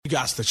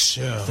Got to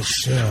chill.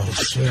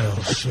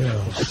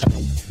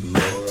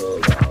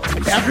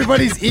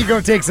 Everybody's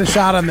ego takes a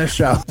shot on this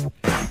show.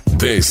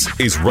 This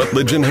is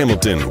Rutledge and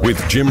Hamilton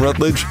with Jim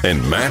Rutledge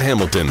and Matt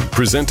Hamilton,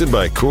 presented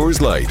by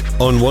Coors Light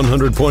on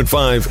 100.5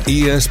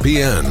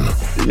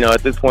 ESPN. You know,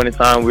 at this point in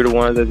time, we're the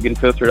ones that's getting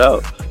filtered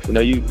out. You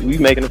know, we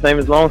making the same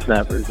as long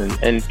snappers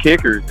and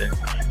kickers, and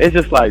it's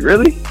just like,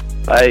 really?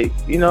 Like,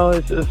 you know,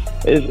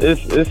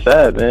 it's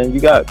sad, man. You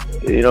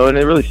got, you know, and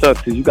it really sucks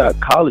because you got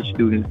college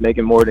students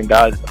making more than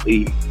guys in the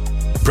league.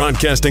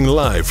 Broadcasting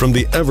live from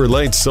the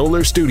Everlight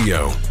Solar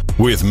Studio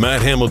with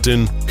Matt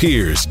Hamilton,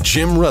 here's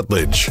Jim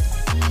Rutledge.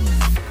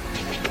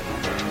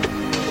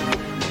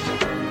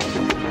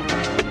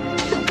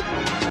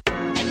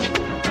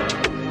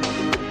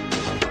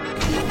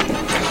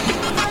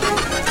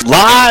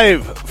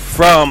 Live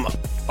from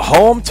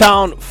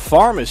Hometown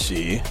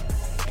Pharmacy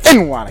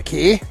In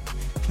Waunakee.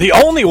 The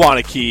only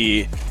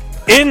Waunakee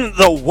in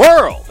the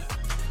world.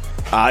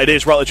 It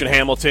is Rutledge and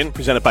Hamilton,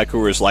 presented by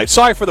Coors Light.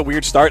 Sorry for the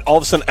weird start. All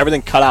of a sudden,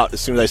 everything cut out as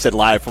soon as I said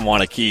live from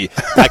Waunakee.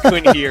 I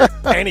couldn't hear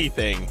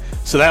anything,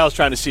 so that I was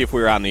trying to see if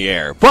we were on the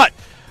air. But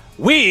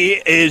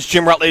we is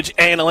Jim Rutledge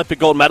and Olympic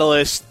gold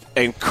medalist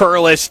and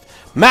curlist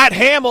Matt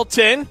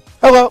Hamilton.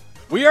 Hello.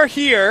 We are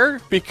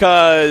here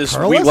because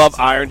we love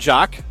Iron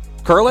Joc.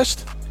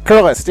 Curlist?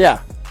 Curlist,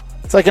 yeah.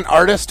 It's like an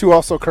artist who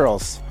also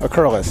curls. A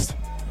curlist.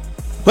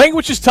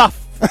 Language is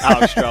tough,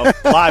 Alex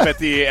Stroh. Live at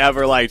the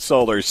Everlight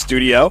Solar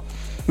Studio.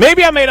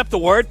 Maybe I made up the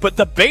word, but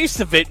the base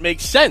of it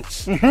makes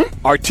sense.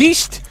 Mm-hmm.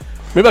 Artiste.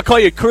 Maybe I'll call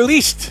you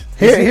curlist.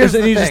 Here's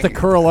the thing. Just a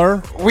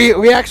curler.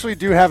 We actually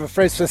do have a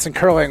phrase for this in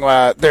curling.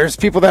 There's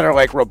people that are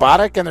like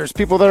robotic, and there's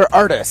people that are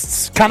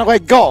artists. Kind of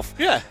like golf.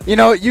 Yeah. You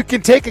know, you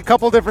can take a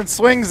couple different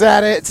swings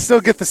at it,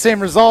 still get the same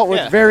result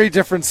with very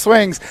different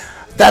swings.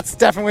 That's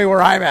definitely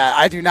where I'm at.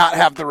 I do not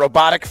have the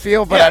robotic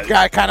feel, but I've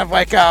got kind of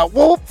like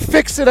we'll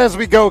fix it as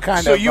we go kind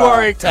of. So you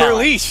are a talent.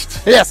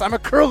 curlist. Yes, I'm a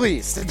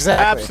curlist.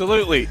 Exactly.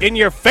 Absolutely. In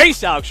your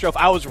face, Alex Stroh.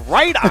 I was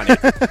right on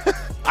it.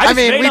 I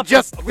mean, we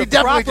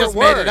definitely just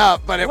made it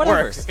up, but it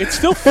works. It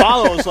still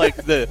follows like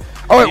the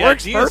it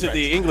works ideas perfect. of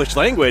the English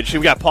language.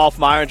 We got Paul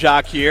from Iron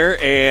Joc here,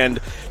 and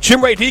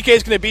Jim Ray DK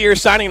is going to be here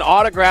signing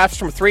autographs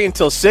from 3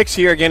 until 6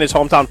 here again. His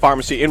hometown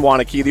pharmacy in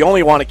Waunakee, the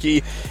only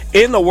Waunakee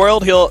in the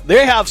world.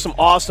 They have some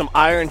awesome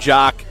Iron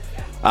Joc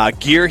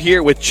gear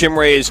here with Jim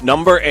Ray's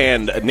number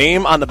and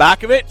name on the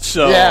back of it.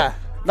 So yeah.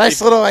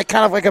 Nice little, like,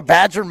 kind of like a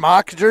Badger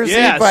mock jersey,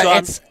 but so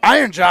it's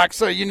Iron Joc,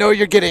 so you know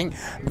you're getting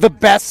the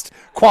best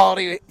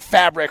quality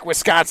fabric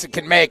Wisconsin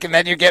can make, and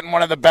then you're getting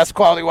one of the best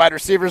quality wide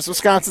receivers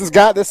Wisconsin's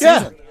got this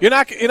season. You're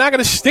not going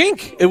to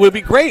stink. It would be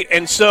great.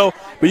 And so,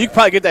 but you can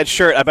probably get that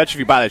shirt. I bet you if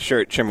you buy that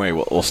shirt, Jim Ray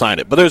will sign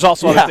it. But there's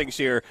also other things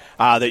here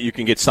that you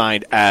can get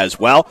signed as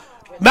well.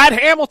 Matt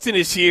Hamilton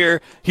is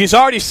here. He's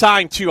already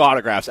signed 2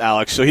 autographs,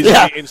 Alex, so he's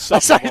going to be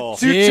insufferable. I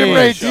signed 2 Jim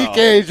Ray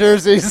DK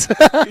jerseys.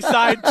 He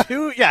signed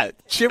 2,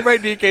 Jim Ray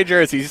DK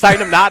jerseys. He signed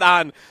them not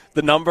on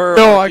the number.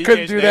 No, I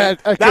couldn't do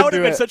that. That would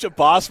have been such a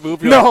boss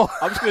move. No.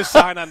 I'm just going to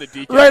sign on the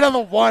DK. Right on the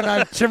 1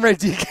 on Jim Ray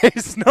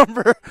DK's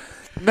number.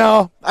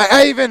 No,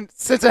 I even,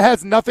 since it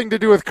has nothing to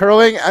do with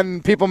curling,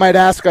 and people might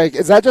ask, like,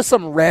 is that just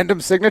some random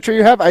signature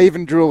you have? I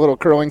even drew a little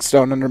curling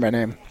stone under my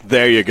name.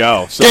 There you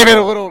go. So, gave it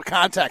a little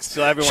context.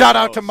 So shout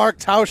out to Mark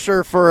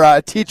Tauscher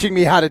for teaching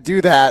me how to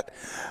do that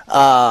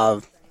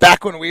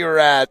back when we were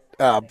at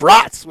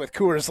Brats with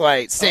Coors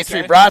Light, State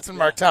Street Brats and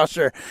Mark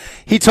Tauscher.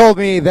 He told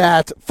me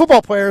that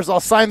football players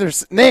all sign their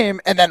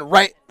name and then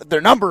write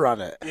their number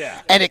on it.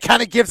 Yeah. And it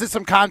kind of gives it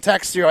some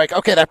context. You're like,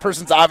 okay, that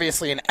person's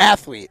obviously an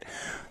athlete.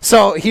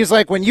 So he's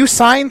like, when you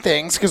sign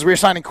things, because we were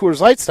signing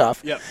Coors Light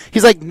stuff,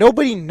 he's like,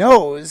 nobody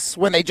knows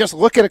when they just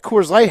look at a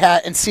Coors Light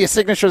hat and see a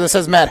signature that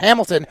says Matt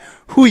Hamilton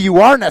who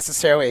you are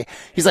necessarily.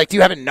 He's like, do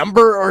you have a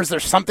number, or is there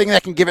something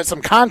that can give it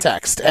some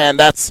context? And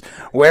that's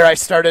where I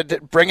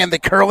started bringing the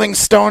curling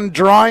stone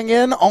drawing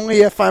in, only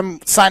if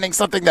I'm signing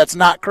something that's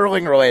not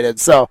curling related.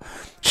 So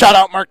shout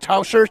out Mark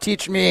Tauscher,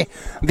 teach me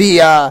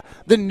the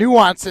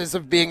nuances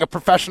of being a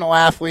professional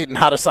athlete and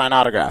how to sign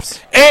autographs.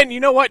 And you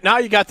know what? Now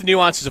you got the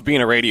nuances of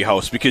being a radio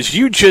host, because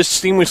you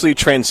just seamlessly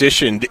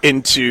transitioned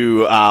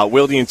into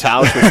Wilde and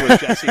Tausch, which was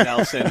Jesse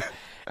Nelson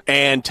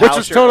and Tauscher, which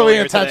was totally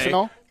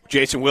intentional. Today.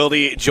 Jason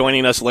Wilde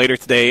joining us later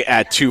today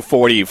at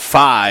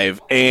 2:45,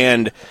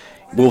 and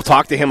we'll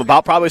talk to him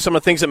about probably some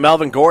of the things that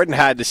Melvin Gordon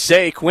had to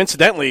say.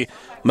 Coincidentally,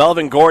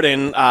 Melvin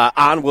Gordon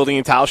on Wilde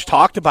and Tausch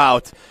talked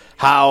about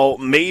how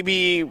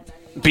maybe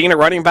being a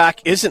running back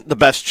isn't the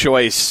best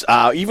choice.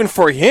 Even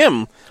for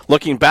him,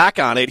 looking back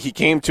on it, he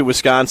came to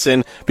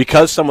Wisconsin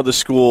because some of the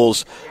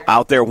schools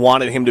out there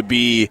wanted him to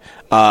be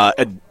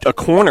a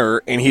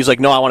corner, and he's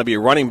like, no, I want to be a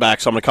running back,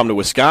 so I'm going to come to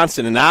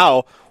Wisconsin. And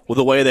now, with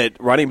the way that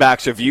running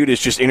backs are viewed as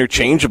just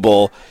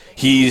interchangeable,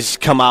 he's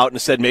come out and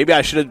said, maybe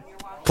I should have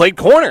played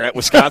corner at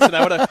Wisconsin.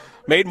 I would have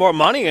made more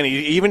money. And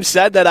he even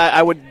said that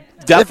I would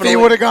definitely. If he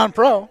would have gone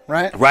pro,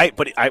 right? Right,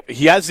 but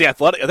he has the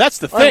athletic. That's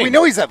the thing. We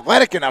know he's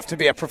athletic enough to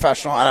be a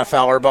professional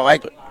NFLer, but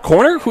like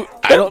corner,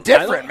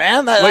 different,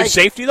 man. Like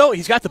safety though,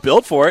 he's got the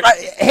build for it.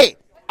 Hey,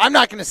 I'm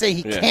not going to say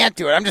he can't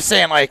do it. I'm just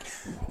saying like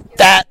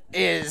that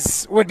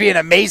would be an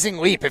amazing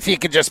leap if he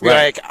could just be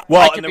I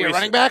could be a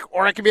running back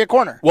or I could be a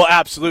corner. Well,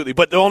 absolutely.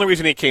 But the only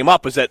reason he came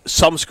up is that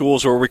some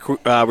schools were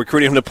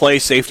recruiting him to play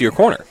safety or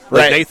corner.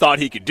 Right. They thought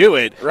he could do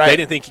it. Right. They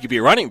didn't think he could be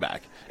a running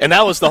back. And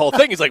that was the whole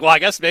thing. He's like, well, I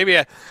guess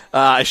maybe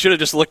I should have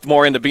just looked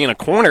more into being a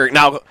corner.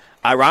 Now,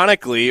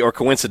 ironically or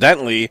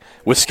coincidentally,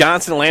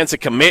 Wisconsin lands a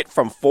commit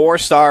from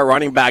 4-star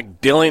running back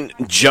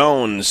Dylan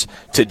Jones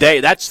today.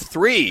 That's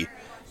 3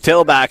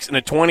 tailbacks in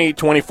the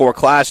 2024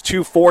 class,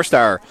 2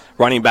 4-star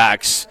running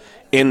backs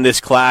in this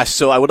class.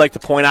 So I would like to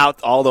point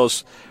out all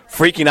those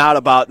freaking out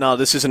about, no,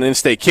 this is an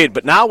in-state kid.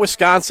 But now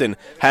Wisconsin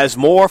has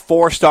more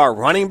 4-star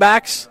running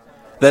backs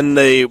than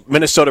the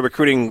Minnesota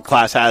recruiting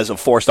class has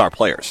of 4-star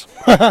players.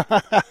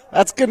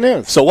 That's good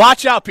news. So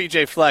watch out,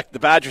 PJ Fleck. The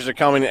Badgers are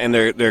coming, and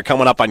they're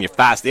coming up on you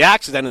fast. The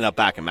axe is ending up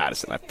back in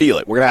Madison. I feel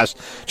it. We're going to ask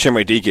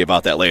Chimray Dike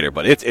about that later,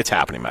 but it's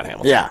happening, Matt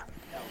Hamilton. Yeah.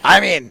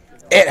 I mean,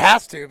 it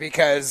has to,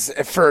 because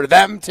for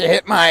them to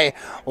hit my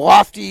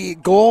lofty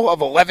goal of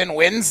 11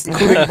 wins,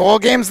 including bowl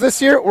games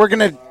this year, we're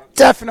going to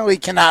definitely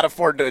cannot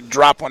afford to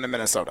drop one to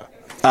Minnesota.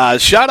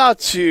 Shout out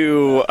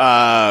to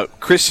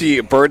Chrissy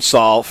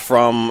Birdsall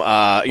from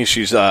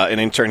she's an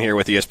intern here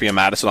with ESPN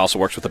Madison, also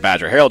works with the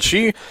Badger Herald.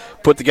 She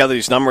put together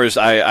these numbers.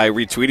 I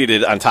retweeted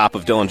it on top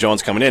of Dylan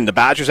Jones coming in. The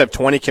Badgers have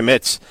 20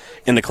 commits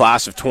in the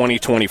class of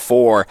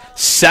 2024,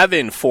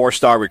 7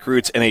 4-star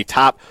recruits, and a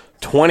top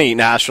 20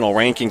 national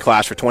ranking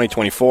class for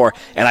 2024.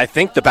 And I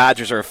think the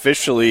Badgers are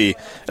officially,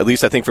 at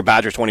least I think for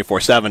Badger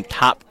 24/7,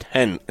 top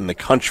 10 in the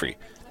country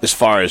as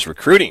far as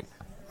recruiting.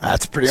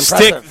 That's pretty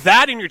impressive. Stick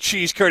that in your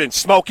cheese curd and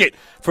smoke it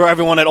for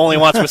everyone that only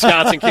wants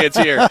Wisconsin kids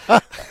here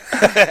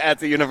at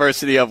the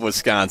University of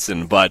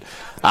Wisconsin. But,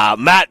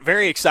 Matt,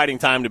 very exciting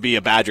time to be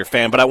a Badger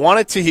fan. But I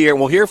wanted to hear,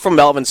 we'll hear from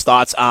Melvin's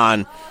thoughts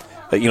on,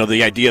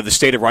 the idea of the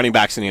state of running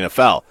backs in the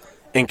NFL.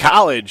 In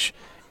college,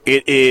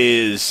 it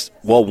is,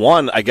 well,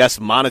 one, I guess,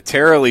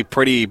 monetarily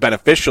pretty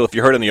beneficial if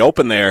you heard in the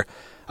open there.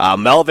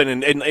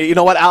 Melvin, and you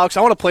know what, Alex,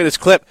 I want to play this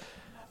clip.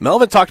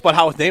 Melvin talked about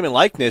how with name and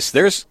likeness,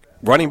 there's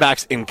running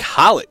backs in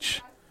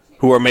college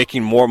who are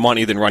making more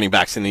money than running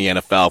backs in the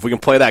NFL. If we can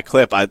play that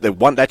clip, the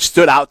one that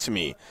stood out to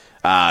me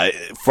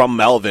from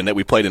Melvin that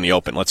we played in the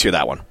open. Let's hear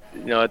that one.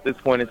 At this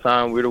point in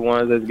time, we're the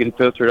ones that's getting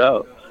filtered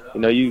out.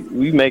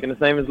 We making the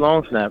same as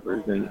long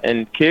snappers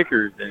and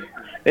kickers, and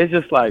it's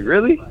just like,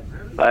 really?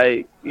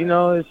 Like,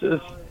 it's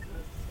just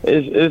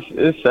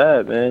it's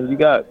sad, man. You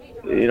got,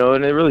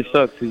 and it really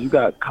sucks because you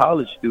got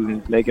college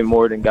students making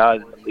more than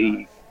guys in the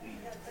league.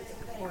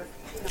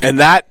 And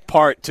that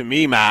part, to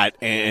me, Matt,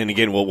 and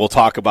again, we'll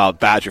talk about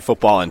Badger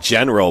football in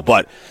general,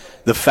 but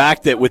the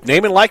fact that with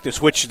name and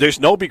likeness, which there's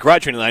no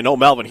begrudging, and I know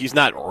Melvin, he's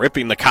not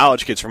ripping the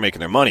college kids for making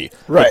their money.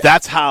 Right. But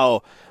that's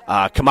how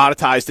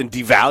commoditized and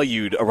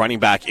devalued a running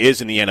back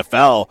is in the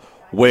NFL,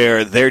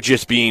 where they're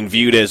just being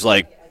viewed as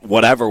like,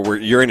 whatever,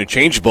 you're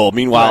interchangeable.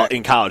 Meanwhile,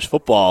 in college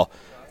football,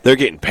 they're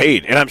getting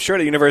paid. And I'm sure at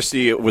the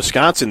University of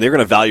Wisconsin, they're going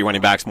to value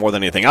running backs more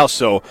than anything else.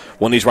 So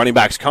when these running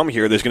backs come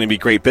here, there's going to be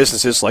great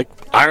businesses like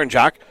Iron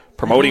Joc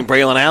promoting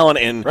Braylon Allen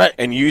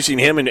and using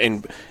him.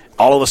 And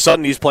all of a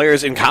sudden, these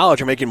players in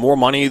college are making more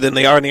money than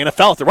they are in the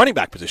NFL at the running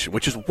back position,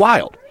 which is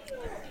wild.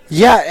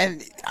 Yeah,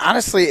 and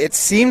honestly, it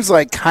seems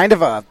like kind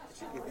of a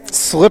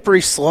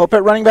slippery slope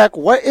at running back.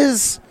 What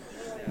is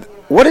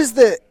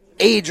the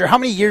age, or how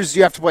many years do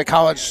you have to play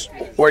college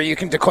where you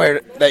can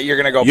declare that you're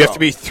going to go pro? You have to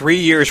be 3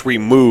 years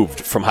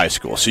removed from high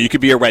school. So you could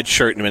be a red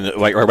shirt,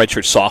 or a red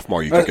shirt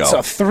sophomore, you could go.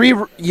 So 3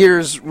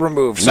 years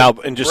removed. So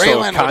now, and just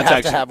Braylon so context, would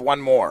have to have one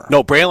more.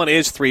 No, Braylon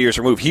is 3 years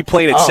removed. He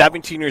played at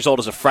 17 years old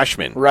as a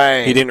freshman.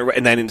 Right. He didn't,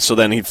 and then this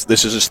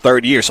is his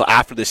 3rd year. So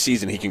after this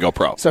season, he can go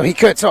pro. So he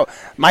could. So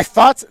my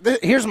thoughts.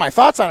 Here's my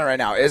thoughts on it right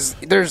now. Is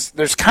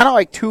there's kind of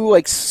like two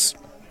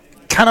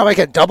kind of like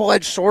a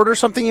double-edged sword or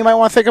something you might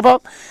want to think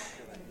about.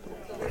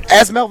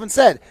 As Melvin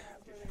said,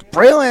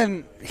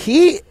 Braylon,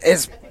 he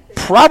is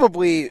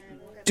probably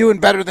doing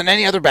better than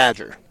any other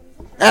Badger.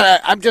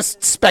 And I'm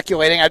just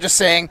speculating. I'm just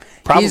saying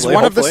he's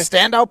one of the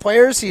standout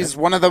players. He's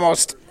one of the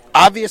most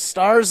obvious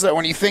stars that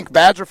when you think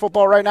Badger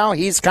football right now,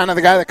 he's kind of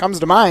the guy that comes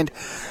to mind.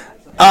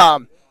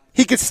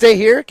 He could stay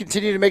here,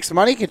 continue to make some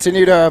money,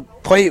 continue to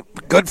play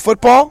good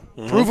football,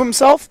 prove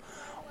himself,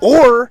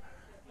 or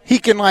he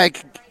can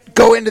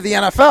go into the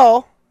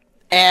NFL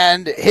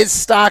and his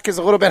stock is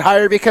a little bit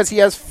higher because he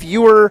has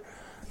fewer,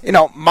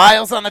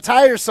 miles on the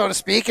tires, so to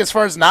speak, as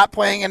far as not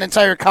playing an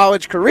entire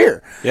college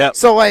career. Yeah.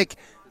 So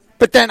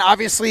but then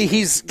obviously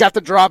he's got the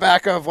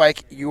drawback of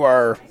you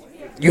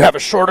have a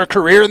shorter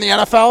career in the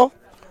NFL.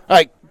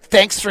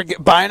 Thanks for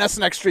buying us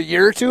an extra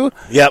year or two.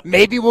 Yep.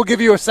 Maybe we'll give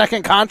you a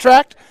second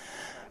contract,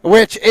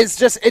 which is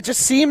it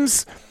just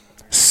seems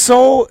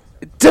so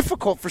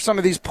difficult for some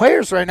of these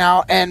players right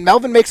now. And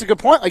Melvin makes a good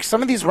point.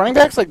 Some of these running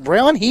backs, like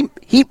Braylon,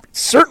 he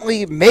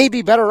certainly may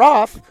be better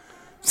off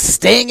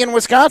staying in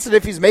Wisconsin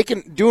if he's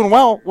doing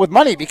well with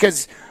money,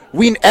 because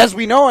as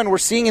we know and we're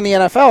seeing in the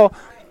NFL,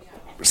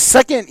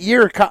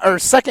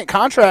 second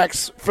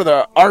contracts for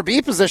the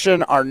RB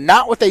position are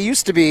not what they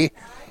used to be.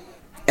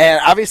 And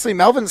obviously,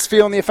 Melvin's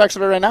feeling the effects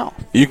of it right now.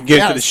 You can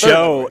get to the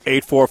show,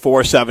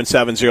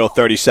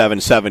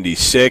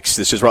 844-770-3776.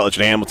 This is Rutledge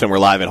and Hamilton. We're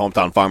live at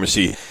Hometown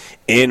Pharmacy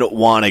in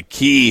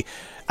Waunakee.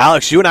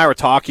 Alex, you and I were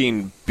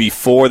talking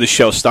before the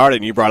show started,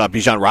 and you brought up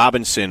Bijan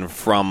Robinson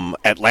from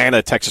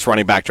Atlanta, Texas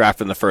running back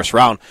drafted in the first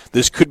round.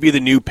 This could be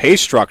the new pay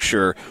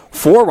structure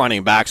for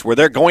running backs where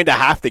they're going to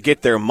have to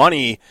get their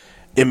money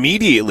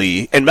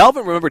immediately. And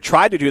Melvin, remember,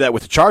 tried to do that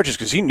with the Chargers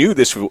because he knew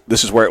this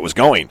is where it was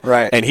going.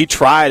 Right. And he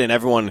tried, and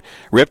everyone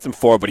ripped him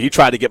for it, but he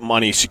tried to get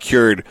money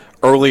secured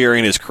earlier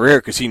in his career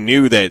because he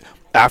knew that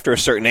after a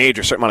certain age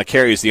or a certain amount of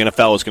carries, the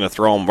NFL was going to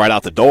throw him right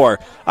out the door.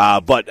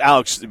 But,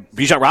 Alex,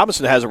 Bijan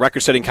Robinson has a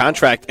record-setting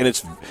contract, and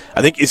is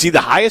he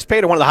the highest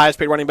paid or one of the highest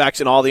paid running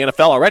backs in all the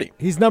NFL already?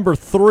 He's number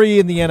 3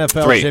 in the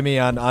NFL, Jimmy,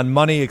 on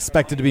money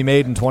expected to be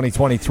made in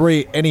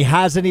 2023, and he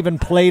hasn't even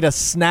played a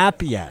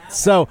snap yet.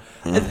 So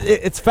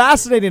it's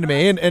fascinating to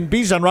me. And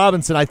Bijan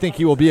Robinson, I think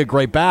he will be a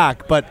great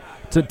back. But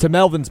to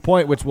Melvin's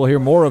point, which we'll hear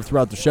more of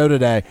throughout the show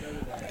today,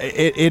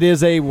 it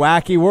is a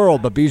wacky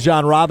world, but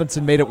Bijan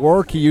Robinson made it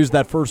work. He used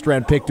that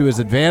first-round pick to his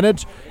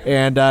advantage,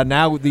 and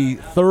now the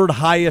third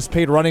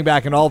highest-paid running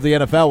back in all of the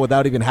NFL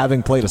without even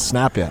having played a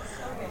snap yet.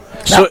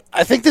 Now,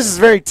 I think this is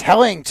very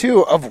telling,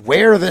 too, of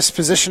where this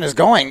position is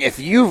going. If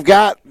you've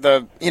got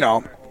the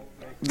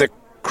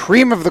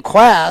cream of the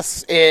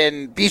class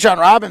in Bijan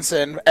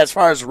Robinson as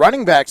far as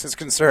running backs is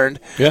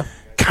concerned,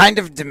 kind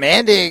of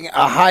demanding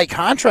a high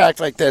contract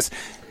like this,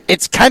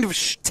 it's kind of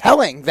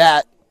telling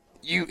that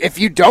if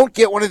you don't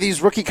get one of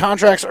these rookie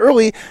contracts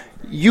early,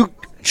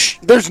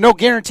 there's no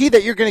guarantee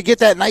that you're going to get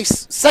that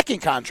nice second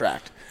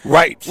contract.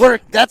 Right.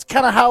 That's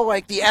kind of how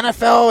the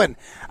NFL, and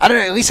I don't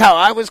know, at least how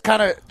I was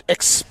kind of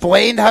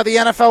explained how the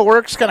NFL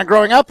works kind of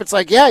growing up. It's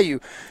you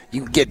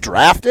get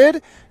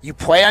drafted, you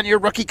play on your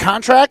rookie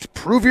contract,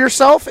 prove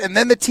yourself, and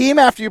then the team,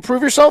 after you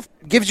prove yourself,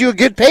 gives you a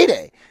good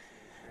payday.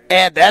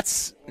 And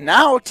that's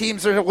now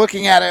teams are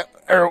looking at it,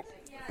 or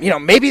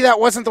maybe that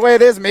wasn't the way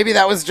it is. Maybe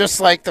that was just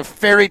the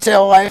fairy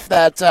tale life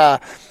that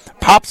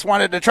Pops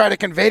wanted to try to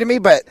convey to me.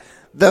 But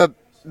the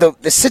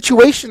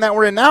situation that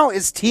we're in now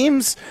is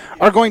teams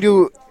are going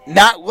to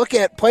not look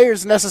at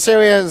players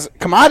necessarily as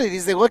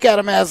commodities. They look at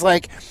them as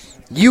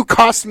you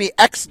cost me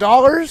X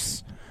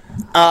dollars.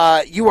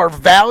 You are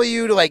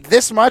valued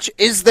this much.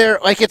 Is there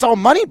it's all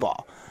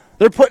Moneyball.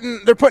 They're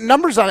putting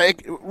numbers on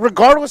it.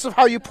 Regardless of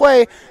how you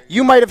play,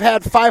 you might have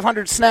had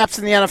 500 snaps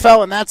in the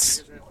NFL, and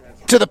that's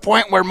to the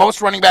point where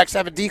most running backs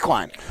have a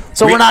decline.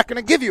 So we're not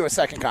going to give you a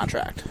second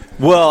contract.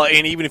 Well,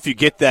 and even if you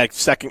get that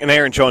second, and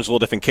Aaron Jones is a little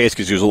different case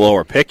because he was a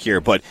lower pick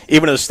here, but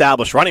even an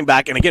established running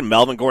back, and again,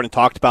 Melvin Gordon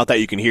talked about that.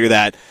 You can hear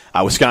that.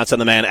 Wisconsin on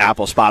the Man,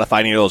 Apple,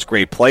 Spotify, any of those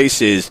great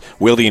places.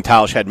 Wilde and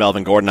Tausch had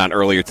Melvin Gordon on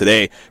earlier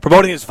today,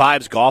 promoting his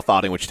Vibes golf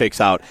outing, which takes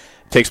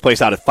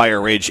place out at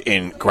Fire Ridge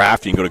in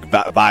Grafton. You can go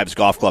to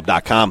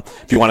vibesgolfclub.com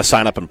if you want to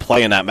sign up and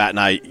play in that. Matt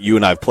you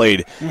and I have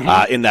played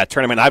in that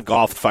tournament. I've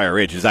golfed Fire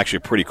Ridge. It's actually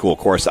a pretty cool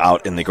course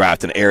out in the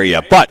Grafton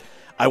area. But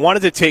I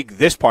wanted to take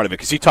this part of it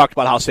because he talked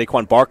about how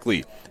Saquon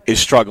Barkley is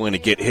struggling to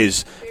get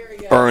his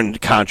earned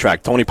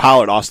contract. Tony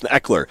Pollard, Austin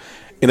Eckler.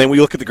 And then we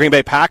look at the Green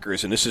Bay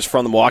Packers, and this is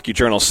from the Milwaukee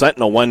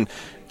Journal-Sentinel, when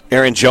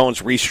Aaron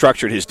Jones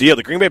restructured his deal.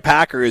 The Green Bay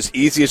Packers'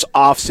 easiest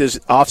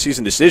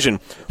offseason decision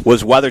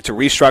was whether to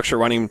restructure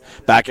running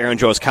back Aaron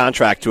Jones'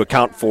 contract to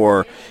account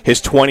for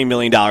his $20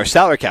 million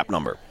salary cap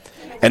number.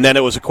 And then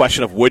it was a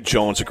question of would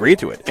Jones agree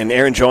to it. And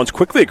Aaron Jones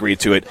quickly agreed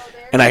to it.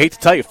 And I hate to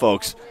tell you,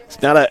 folks, it's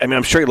not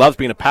I'm sure he loves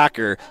being a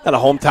Packer, not a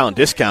hometown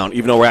discount,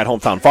 even though we're at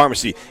Hometown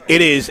Pharmacy.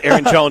 It is,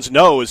 Aaron Jones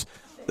knows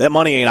that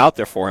money ain't out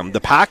there for him.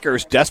 The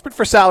Packers, desperate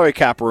for salary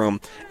cap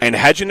room and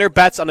hedging their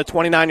bets on the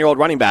 29-year-old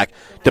running back,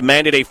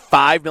 demanded a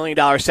 $5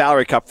 million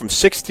salary cap from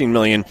 $16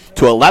 million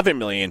to $11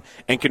 million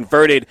and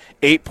converted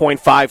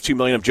 $8.52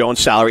 million of Jones'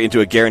 salary into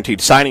a guaranteed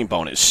signing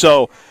bonus.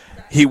 So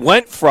he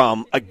went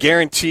from a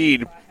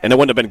guaranteed, and it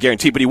wouldn't have been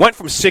guaranteed, but he went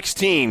from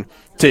 16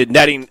 to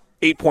netting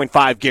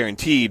 8.5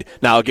 guaranteed.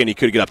 Now, again, he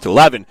could get up to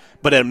 11,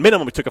 but at a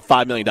minimum, he took a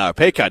 $5 million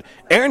pay cut.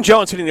 Aaron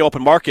Jones hitting the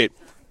open market,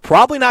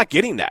 probably not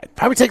getting that.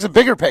 Probably takes a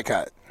bigger pay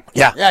cut.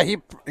 Yeah,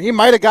 he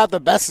might have got the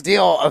best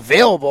deal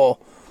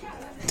available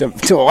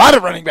to a lot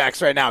of running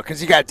backs right now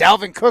because you got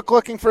Dalvin Cook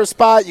looking for a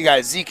spot, you got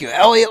Ezekiel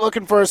Elliott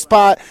looking for a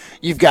spot,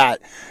 you've got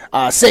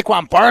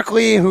Saquon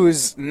Barkley,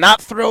 who's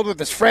not thrilled with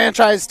his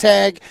franchise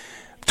tag.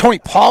 Tony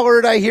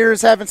Pollard, I hear,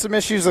 is having some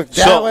issues with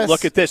Dallas. So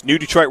look at this, new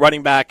Detroit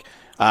running back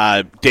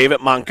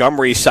David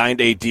Montgomery signed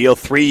a deal,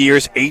 3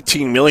 years,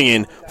 $18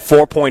 million,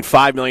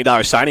 $4.5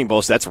 million signing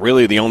bonus. That's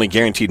really the only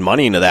guaranteed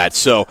money into that.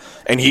 So,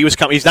 and he was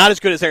coming. He's not as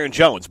good as Aaron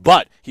Jones,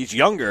 but he's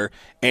younger,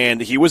 and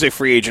he was a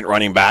free agent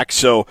running back.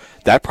 So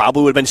that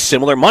probably would have been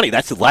similar money.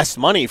 That's less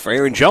money for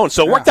Aaron Jones.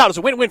 So it worked out as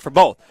a win-win for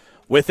both,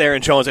 with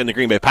Aaron Jones and the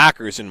Green Bay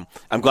Packers, and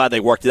I'm glad they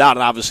worked it out.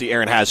 And obviously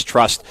Aaron has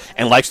trust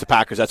and likes the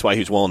Packers. That's why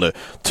he's willing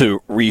to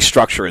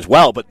restructure as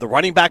well. But the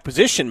running back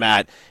position,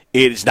 Matt,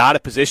 it is not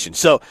a position.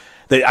 So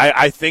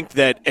I think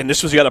that, and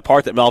this was the other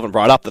part that Melvin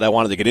brought up that I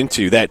wanted to get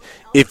into, that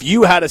if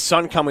you had a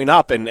son coming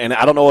up, and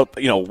I don't know what,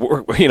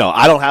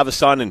 I don't have a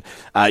son, and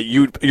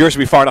yours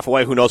would be far enough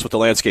away, who knows what the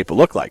landscape would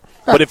look like.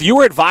 But if you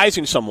were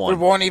advising someone. It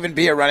won't even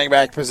be a running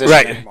back position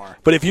anymore.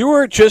 But if you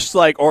were just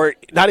or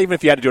not even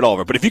if you had to do it all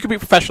over, but if you could be a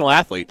professional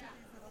athlete,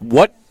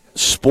 what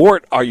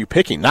sport are you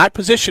picking? Not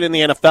position in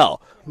the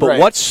NFL. But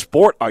what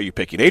sport are you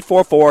picking?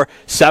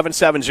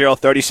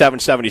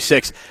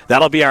 844-770-3776.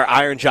 That'll be our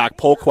Iron Joc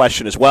poll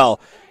question as well.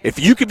 If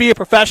you could be a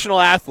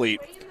professional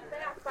athlete,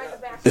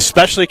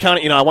 especially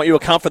I want you to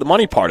account for the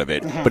money part of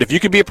it, but if you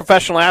could be a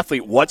professional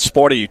athlete, what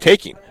sport are you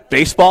taking?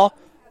 Baseball,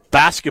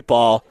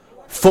 basketball,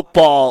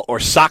 football,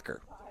 or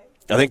soccer?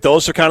 I think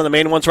those are kind of the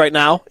main ones right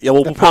now. Yeah,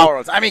 the power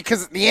ones. I mean,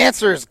 because the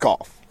answer is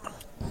golf.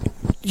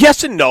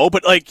 Yes and no,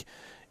 but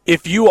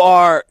if you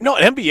are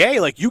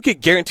NBA, you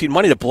get guaranteed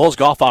money that blows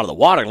golf out of the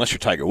water unless you're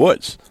Tiger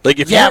Woods. But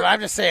I'm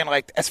just saying,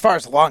 as far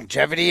as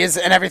longevity is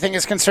and everything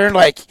is concerned,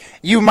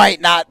 you might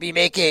not be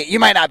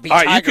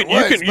Tiger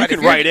Woods. You can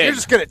write in. You're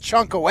just going to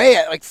chunk away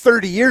at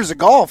 30 years of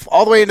golf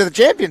all the way into the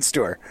Champions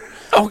Tour.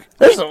 Oh,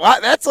 there's a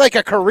lot. That's like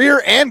a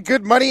career and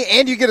good money,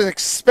 and you get to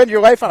spend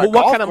your life on a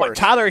golf course.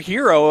 Tyler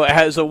Hero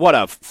has a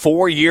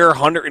 4-year,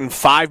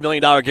 $105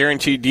 million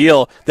guaranteed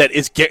deal that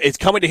is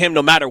coming to him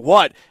no matter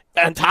what,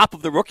 on top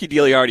of the rookie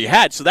deal he already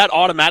had. So that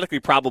automatically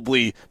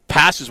probably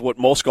passes what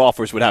most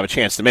golfers would have a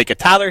chance to make. A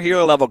Tyler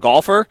Hero level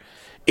golfer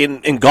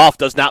in golf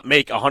does not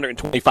make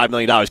 $125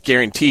 million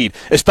guaranteed,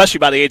 especially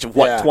by the age of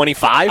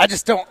 25? I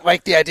just don't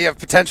like the idea of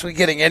potentially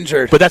getting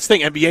injured. But that's the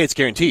thing, NBA, it's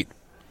guaranteed.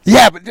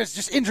 Yeah, but there's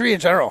just injury in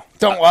general.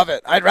 Don't love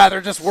it. I'd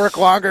rather just work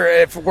longer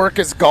if work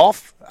is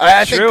golf.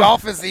 I think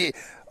golf is the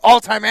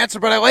all-time answer,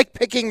 but I like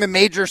picking the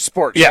major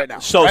sports right now.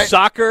 So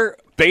soccer,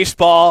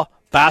 baseball,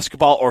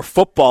 basketball, or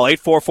football,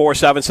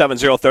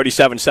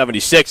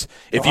 844-770-3776.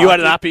 If you had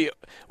to not be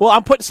 – well,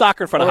 I'm putting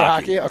soccer in front of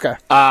hockey. Okay.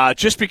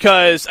 Just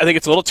because I think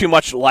it's a little too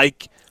much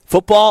like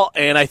football,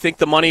 and I think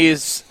the money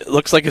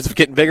looks like it's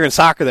getting bigger in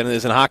soccer than it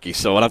is in hockey.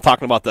 So when I'm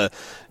talking about that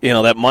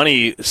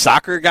money,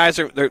 soccer guys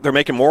they're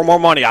making more and more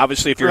money.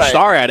 Obviously, if you're a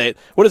star at it,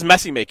 what is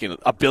Messi making?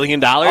 $1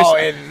 billion? Oh,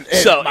 in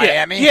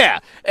Miami? Yeah.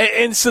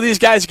 And so these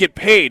guys get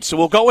paid. So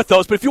we'll go with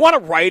those. But if you want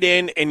to write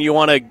in and you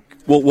want to,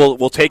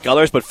 we'll take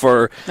others. But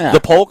for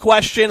the poll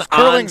question,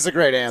 curling's a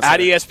great answer. At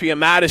ESPN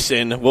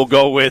Madison, we'll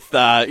go with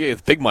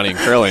big money in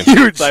curling.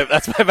 Huge.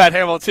 That's why Matt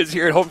Hamilton's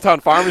here at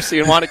Hometown Pharmacy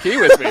in Waunakee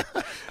with me.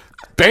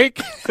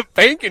 Bank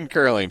and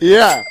curling.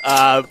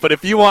 Yeah. But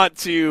if you want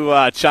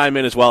to chime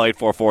in as well,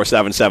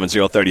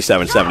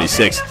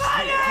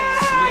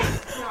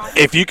 844-770-3776.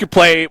 If you could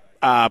play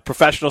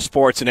professional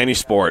sports in any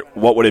sport,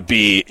 what would it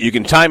be? You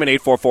can chime in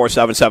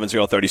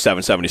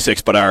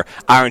 844-770-3776. But our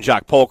Iron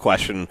Joc poll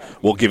question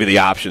will give you the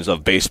options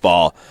of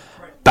baseball,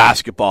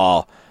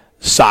 basketball,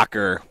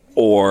 soccer,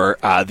 or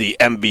the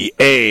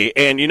NBA.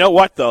 And you know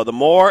what, though? The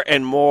more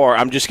and more,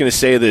 I'm just going to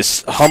say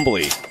this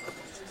humbly,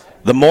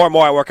 the more and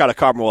more I work out at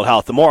Carbon World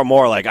Health, the more and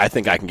more I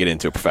think I can get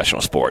into a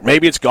professional sport.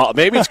 Maybe it's golf.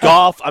 I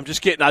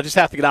just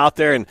have to get out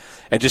there and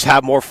just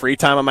have more free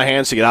time on my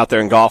hands to get out there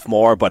and golf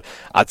more. But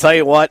I'll tell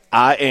you what,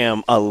 I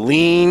am a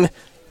lean,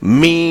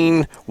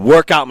 mean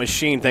workout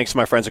machine thanks to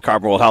my friends at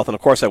Carbon World Health. And,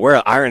 of course, I wear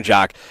an Iron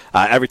Joc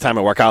every time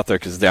I work out there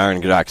because the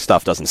Iron Joc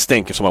stuff doesn't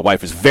stink. So my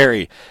wife is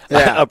very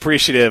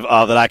appreciative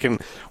of that I can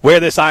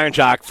wear this Iron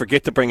Joc,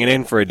 forget to bring it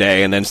in for a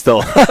day, and then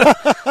still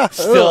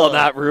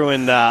not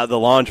ruin the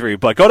laundry.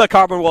 But go to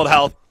Carbon World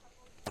Health.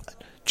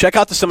 Check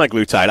out the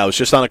semaglutide. I was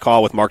just on a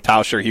call with Mark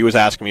Tauscher. He was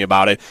asking me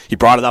about it. He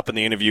brought it up in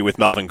the interview with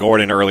Melvin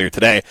Gordon earlier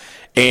today.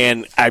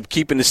 And I'm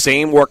keeping the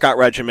same workout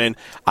regimen.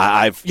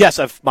 I've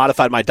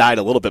modified my diet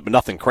a little bit, but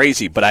nothing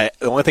crazy. But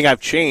the only thing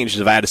I've changed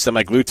is I've added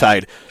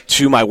semaglutide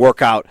to my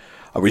workout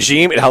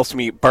regime. It helps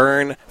me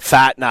burn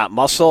fat, not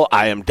muscle.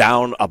 I am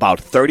down about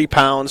 30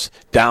 pounds,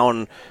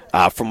 down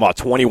from about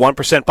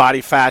 21% body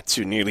fat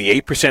to nearly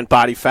 8%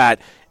 body fat.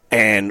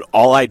 And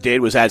all I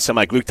did was add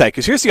semaglutide.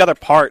 Because here's the other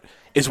part.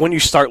 Is when you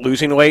start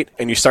losing weight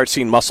and you start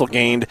seeing muscle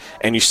gained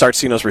and you start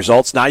seeing those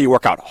results, now you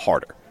work out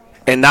harder.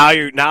 And now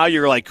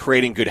you're like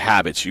creating good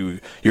habits.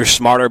 You're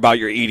smarter about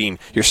your eating.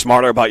 You're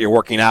smarter about your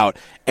working out.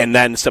 And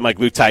then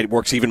semaglutide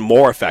works even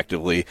more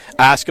effectively.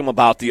 Ask them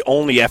about the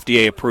only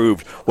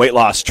FDA-approved weight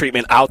loss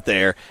treatment out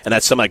there, and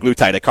that's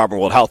semaglutide at Carbon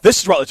World Health. This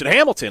is Rutledge and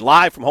Hamilton,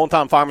 live from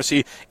Hometown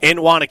Pharmacy in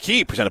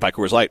Waunakee, presented by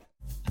Coors Light.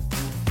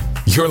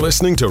 You're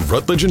listening to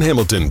Rutledge and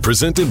Hamilton,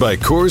 presented by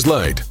Coors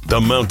Light. The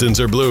mountains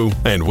are blue,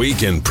 and we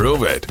can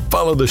prove it.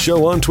 Follow the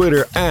show on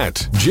Twitter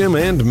at Jim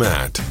and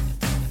Matt.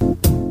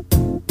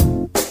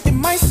 It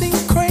might seem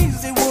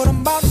crazy what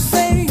I'm about to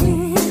say.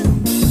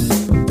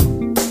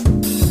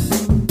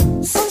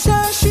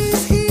 Sunshine,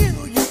 she's here.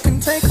 You can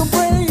take a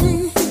break.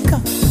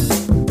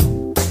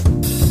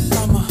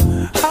 I'm a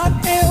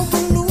hot air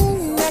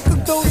balloon that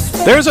could go to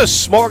space. There's a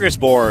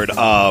smorgasbord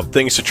of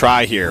things to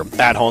try here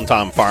at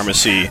Hometown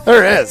Pharmacy.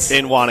 There is.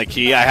 In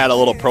Waunakee. I had a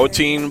little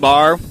protein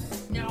bar,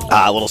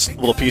 a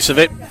little piece of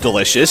it,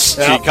 delicious.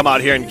 Yep. So you come out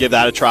here and give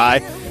that a try.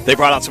 they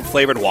brought out some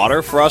flavored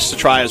water for us to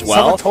try as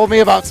well. Someone told me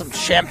about some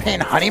champagne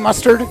honey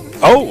mustard.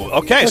 Oh,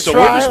 okay. So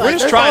we're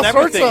just trying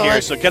everything here.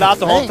 Like, so get out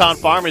to Hometown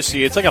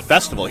Pharmacy. It's like a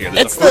festival here.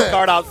 There's a food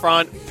cart out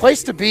front.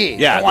 Place to be in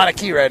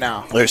Waunakee right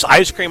now. There's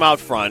ice cream out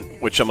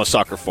front, which I'm a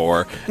sucker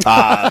for.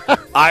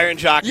 Iron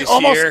Joc is here. You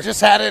almost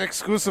just had it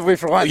exclusively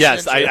for lunch.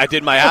 Yes, I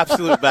did my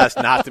absolute best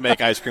not to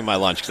make ice cream my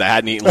lunch because I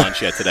hadn't eaten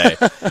lunch yet today.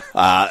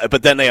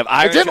 But then they have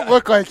Iron Joc. It didn't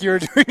look like you were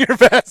doing your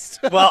best.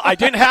 Well, I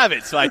didn't have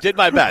it, so I did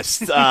my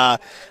best.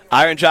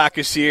 Iron Joc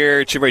is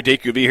here. Chimere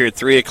Dike will be here at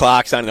 3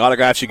 o'clock signing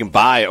autographs. You can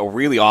buy a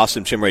really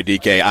awesome Chimere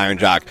Dike Iron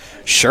Joc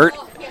shirt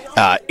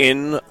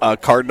in a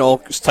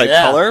Cardinal-type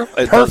color.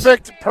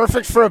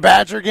 Perfect for a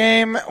Badger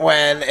game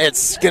when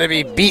it's going to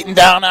be beating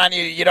down on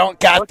you. You don't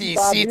got the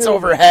seats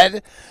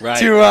overhead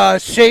to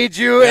shade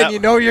you, and you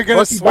know you're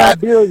going to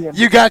sweat.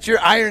 You got your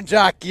Iron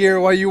Joc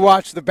gear while you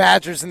watch the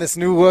Badgers and this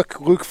new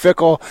Luke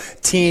Fickell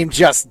team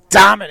just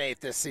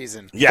dominate this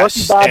season.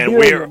 Yes, and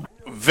we're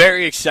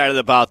very excited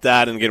about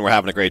that. And again, we're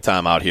having a great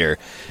time out here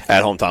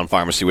at Hometown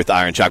Pharmacy with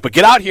Iron Joc. But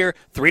get out here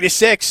 3 to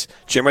 6.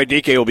 Chimere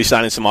Dike will be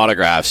signing some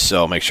autographs,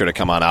 so make sure to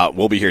come on out.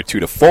 We'll be here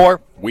 2 to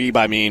 4. We,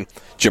 by me,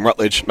 Jim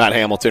Rutledge, Matt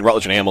Hamilton,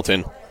 Rutledge and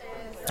Hamilton.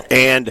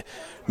 And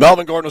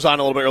Melvin Gordon was on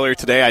a little bit earlier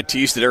today. I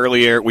teased it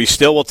earlier. We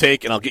still will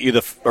take, and I'll get you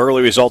the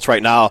early results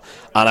right now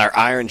on our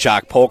Iron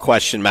Joc poll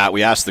question, Matt.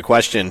 We asked the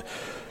question,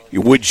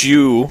 would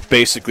you,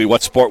 basically,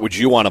 what sport would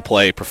you want to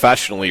play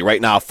professionally?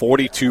 Right now,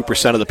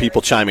 42% of the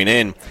people chiming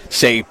in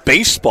say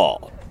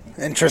baseball.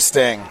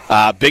 Interesting.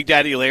 Big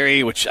Daddy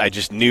Larry, which I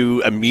just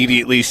knew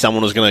immediately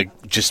someone was going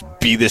to just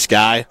be this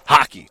guy.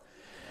 Hockey.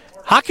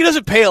 Hockey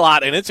doesn't pay a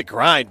lot, and it's a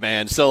grind,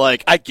 man. So,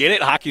 like, I get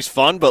it. Hockey's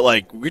fun, but,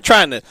 like, we're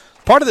trying to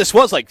 – part of this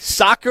was, like,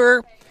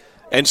 soccer.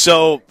 And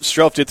so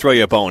Strofe did throw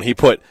you a bone. He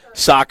put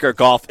soccer,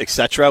 golf,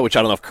 etc., which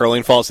I don't know if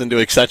curling falls into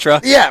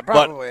etc. Yeah,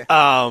 probably.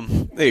 But,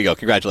 there you go.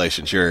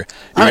 Congratulations. You're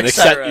an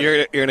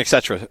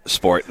etc.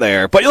 sport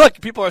there. But look,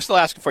 people are still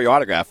asking for your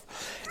autograph.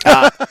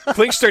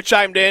 Klingster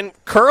chimed in.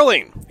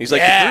 Curling. He's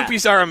like, the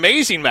groupies are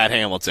amazing, Matt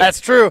Hamilton.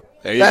 That's true.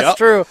 There you go. That's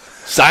true.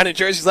 Signing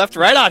jerseys left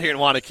and right out here in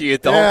Waunakee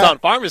at the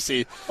Hometown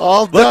Pharmacy.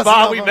 Look,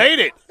 Bob, we made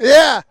it.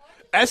 Yeah.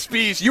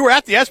 ESPYs, you were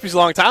at the ESPYs a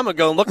long time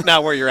ago, and look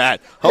now where you're at.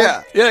 You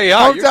are.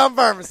 Hometown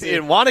Pharmacy.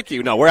 In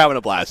Waunakee. No, we're having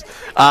a blast.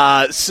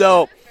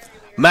 So,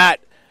 Matt,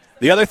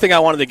 the other thing I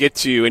wanted to get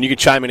to, and you can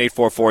chime in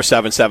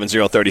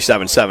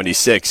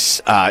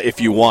 844-770-3776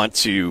 if you want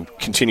to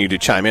continue to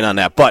chime in on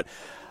that. But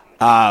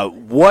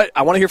what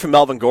I want to hear from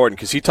Melvin Gordon,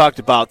 because he talked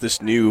about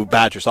this new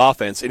Badgers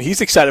offense, and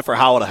he's excited for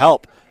how it'll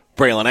help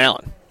Braylon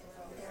Allen.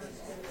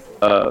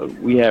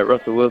 We had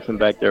Russell Wilson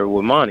back there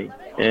with Monty.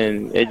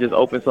 And it just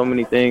opened so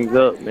many things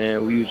up,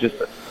 man. We was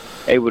just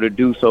able to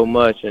do so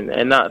much.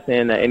 And not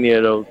saying that any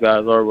of those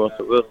guys are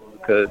Russell Wilson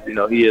because, you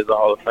know, he is a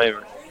Hall of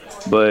Famer.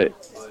 But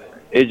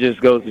it just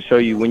goes to show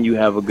you when you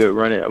have a good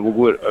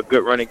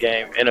running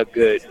game and a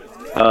good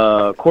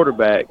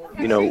quarterback,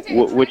 you know,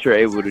 what you're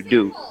able to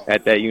do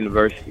at that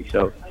university.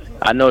 So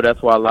I know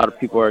that's why a lot of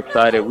people are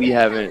excited. We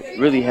haven't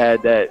really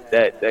had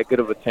that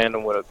good of a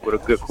tandem with a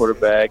good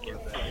quarterback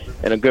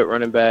and a good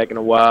running back in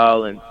a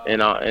while. And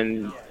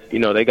you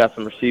know, they got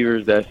some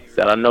receivers that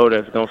I know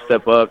that's going to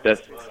step up,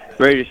 that's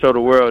ready to show the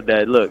world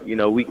that, look, you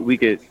know, we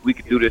could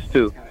do this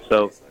too.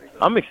 So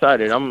I'm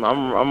excited. I'm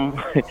going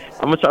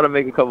to try to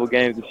make a couple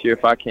games this year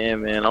if I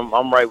can, man.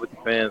 I'm right with the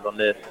fans on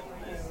this.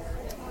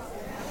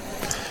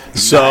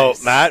 So,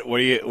 Nice. Matt, what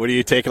are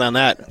you taking on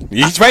that?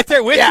 He's right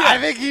there with you. I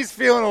think he's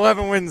feeling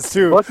 11 wins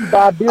too. Lucky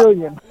by $1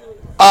 billion.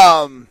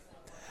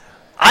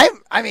 I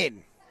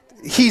mean,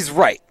 he's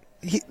right.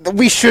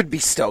 We should be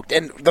stoked.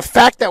 And the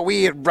fact that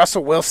we had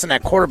Russell Wilson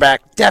at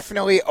quarterback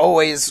definitely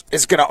always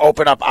is going to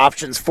open up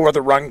options for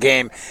the run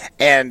game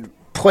and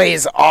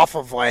plays off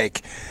of,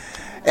 like,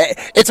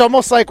 it's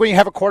almost like when you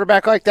have a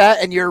quarterback like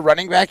that and you're a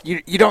running back,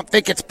 you don't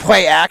think it's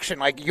play action.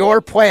 Like,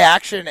 your play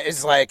action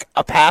is like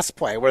a pass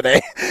play where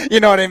they,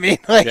 you know what I mean?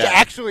 Like,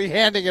 actually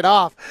handing it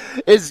off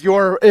is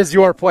your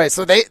play.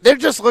 So they're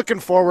just looking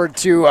forward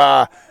to,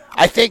 I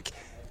think,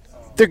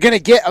 they're going to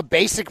get a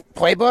basic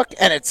playbook,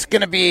 and it's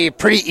going to be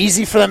pretty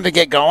easy for them to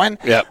get going.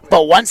 Yep.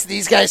 But once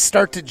these guys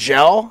start to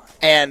gel,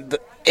 and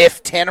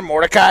if Tanner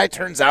Mordecai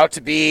turns out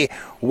to be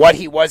what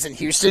he was in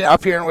Houston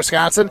up here in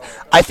Wisconsin,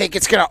 I think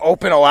it's going to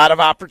open a lot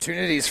of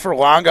opportunities for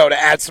Longo to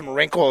add some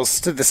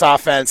wrinkles to this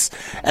offense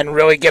and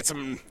really get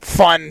some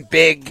fun,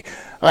 big,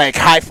 like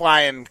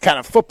high-flying kind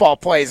of football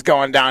plays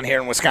going down here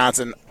in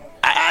Wisconsin.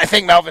 I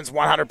think Melvin's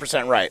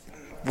 100% right.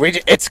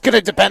 It's going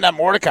to depend on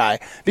Mordecai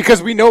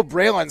because we know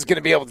Braylon's going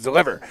to be able to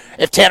deliver.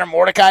 If Tanner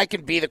Mordecai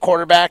can be the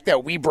quarterback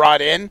that we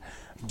brought in,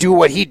 do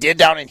what he did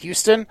down in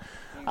Houston,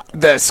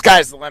 the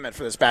sky's the limit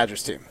for this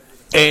Badgers team.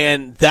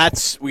 And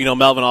that's,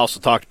 Melvin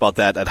also talked about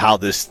that, at how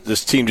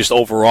this team just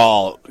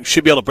overall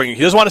should be able to bring.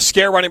 He doesn't want to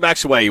scare running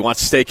backs away. He wants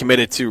to stay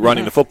committed to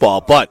running the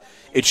football, but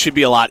it should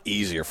be a lot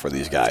easier for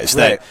these guys.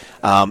 Right.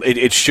 That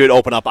it should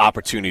open up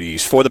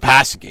opportunities for the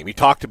passing game. He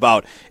talked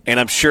about, and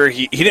I'm sure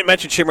he didn't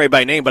mention Chimere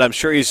by name, but I'm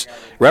sure he's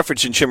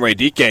referencing Chimere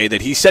Dike,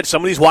 that he said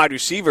some of these wide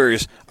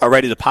receivers are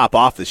ready to pop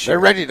off this year. They're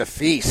ready to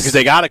feast. Because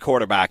they got a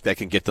quarterback that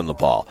can get them the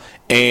ball.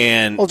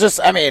 And I'm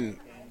gonna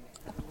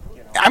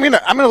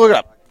look it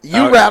up.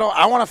 Rattle.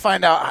 I want to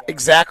find out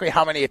exactly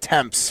how many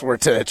attempts were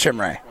to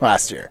Chimere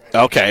last year.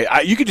 Okay,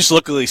 you could just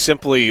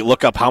simply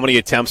look up how many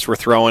attempts were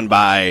thrown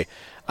by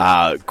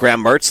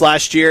Graham Mertz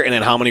last year, and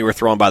then how many were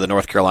thrown by the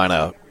North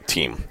Carolina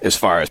team as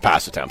far as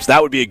pass attempts.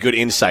 That would be a good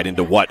insight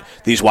into what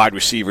these wide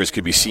receivers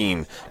could be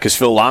seen, because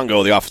Phil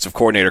Longo, the offensive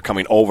coordinator,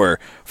 coming over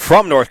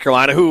from North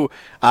Carolina, who,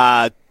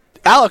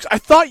 Alex, I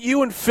thought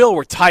you and Phil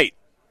were tight.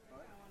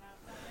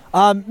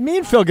 Me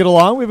and Phil get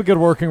along. We have a good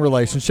working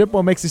relationship.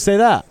 What makes you say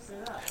that?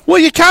 Well,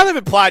 you kind of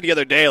implied the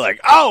other day, I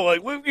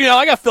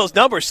got Phil's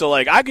number, so,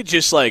 I could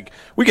just,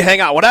 we could hang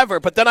out, whatever.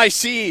 But then I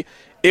see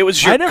it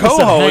was your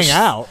co-host. I never said hang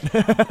out.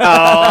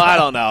 I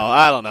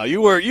don't know.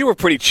 You were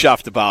pretty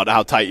chuffed about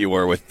how tight you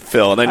were with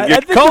Phil. And then your I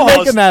think co-host, you're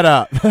making that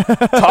up.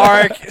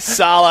 Tarek,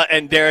 Sala,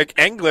 and Derek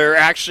Engler are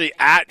actually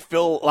at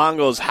Phil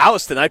Longo's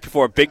house the night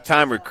before a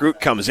big-time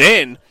recruit comes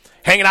in,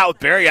 hanging out with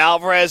Barry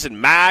Alvarez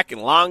and Mack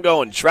and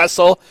Longo and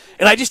Tressel,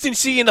 and I just didn't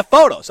see you in the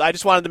photos. I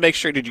just wanted to make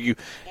sure. Did you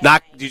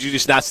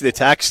just not see the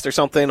text or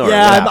something? Or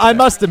yeah, I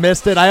must have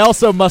missed it. I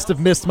also must have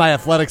missed my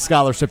athletic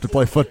scholarship to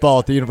play football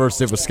at the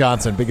University of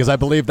Wisconsin, because I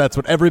believe that's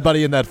what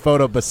everybody in that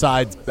photo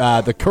besides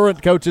the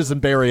current coaches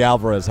and Barry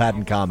Alvarez had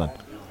in common.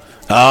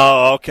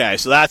 Oh, okay.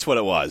 So that's what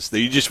it was.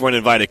 You just weren't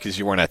invited because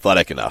you weren't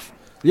athletic enough.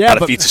 Yeah, a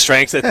lot of feats of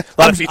strength. At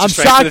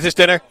this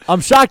dinner.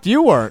 I'm shocked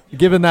you weren't,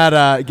 given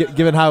that,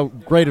 given how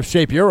great of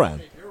shape you're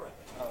in.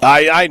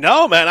 I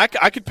know, man.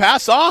 I could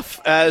pass off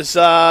as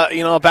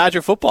a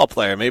Badger football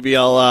player. Maybe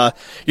I'll.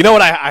 You know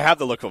what I have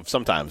the look of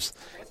sometimes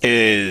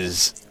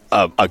is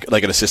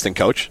like an assistant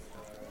coach.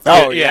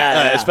 Oh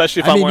yeah.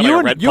 Especially if I'm wearing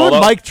a red polo. You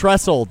and Mike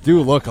Tressel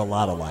do look a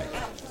lot alike.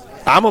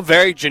 I'm a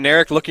very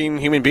generic-looking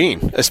human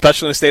being,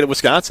 especially in the state of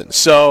Wisconsin.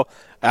 So.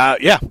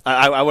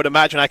 I would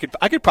imagine I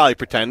could probably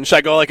pretend. Should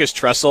I go as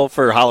Tressel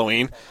for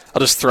Halloween? I'll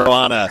just throw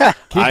on a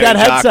keep that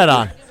headset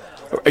on.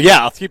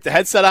 Yeah, I'll keep the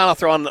headset on. I'll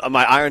throw on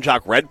my Iron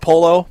Joc red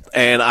polo,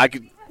 and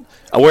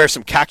I'll wear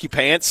some khaki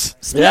pants.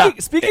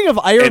 Speaking of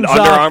Iron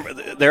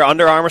Joc, they're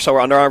Under Armour, so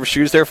we're Under Armour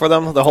shoes there for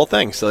them. The whole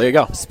thing. So there you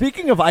go.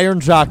 Speaking of Iron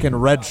Joc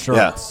and red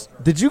shirts,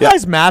 did you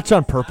guys match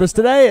on purpose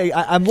today?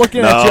 I'm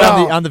looking at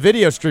you on the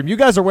video stream. You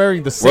guys are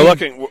wearing the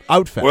same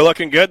outfit. We're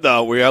looking good,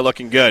 though. We are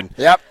looking good.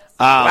 Yep.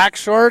 Black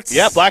shorts?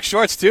 Yeah, black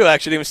shorts, too.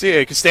 Actually, didn't even see it.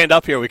 You can stand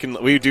up here.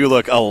 We do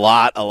look a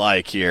lot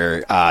alike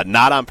here,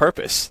 not on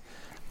purpose,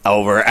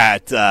 over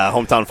at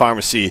Hometown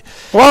Pharmacy.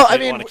 Well,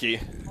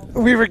 Waunakee.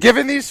 We were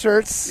given these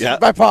shirts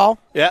by Paul.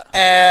 Yeah.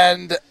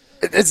 And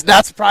it's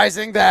not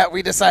surprising that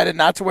we decided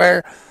not to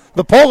wear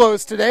the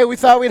polos today. We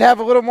thought we'd have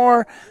a little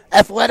more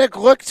athletic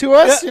look to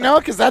us,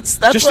 because that's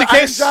just what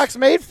Iron Joc's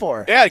made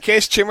for. Yeah, in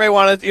case Chimere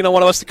wanted,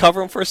 one of us to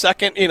cover him for a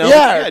second,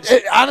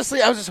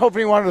 Honestly, I was just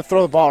hoping he wanted to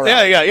throw the ball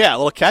around. Yeah, a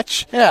little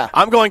catch. Yeah.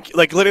 I'm going,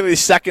 literally the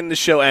second the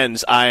show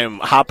ends, I am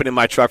hopping in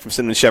my truck from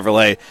Cinnamon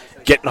Chevrolet,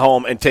 getting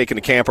home and taking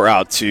the camper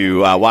out to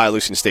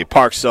Wyalusing State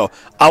Park. So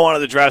I wanted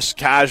to dress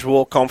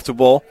casual,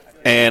 comfortable,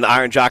 and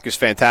Iron Joc is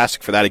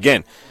fantastic for that.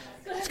 Again,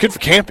 it's good for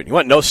camping. You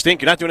want no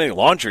stink. You're not doing any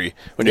laundry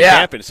when you're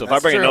camping. So if I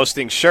bring a no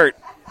stink shirt,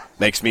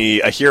 makes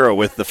me a hero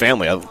with the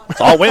family.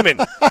 It's all women.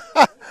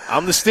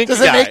 I'm the stinky guy.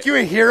 Does it make you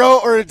a hero,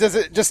 or does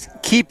it just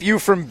keep you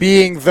from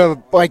being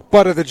the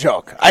butt of the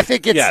joke? I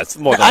think it's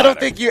more. I don't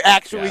think you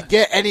actually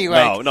get any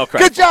no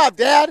credit. Good job,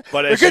 Dad.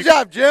 Or good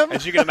job, Jim.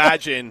 As you can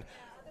imagine,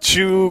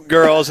 two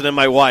girls and then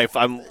my wife.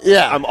 I'm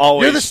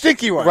always you're the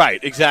stinky one.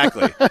 Right,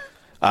 exactly.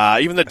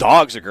 Even the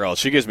dog's a girl.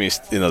 She gives me,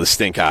 the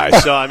stink eye.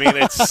 So,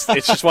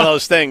 it's just one of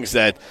those things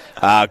that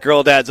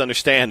girl dads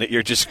understand that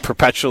you're just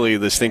perpetually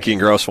the stinky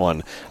and gross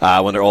one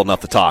when they're old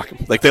enough to talk.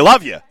 They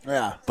love you,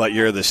 but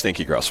you're the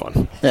stinky, gross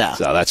one. Yeah.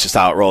 So that's just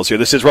how it rolls here.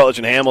 This is Rutledge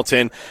and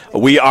Hamilton.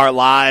 We are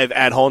live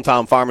at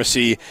Hometown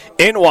Pharmacy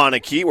in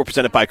Waunakee. We're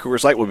presented by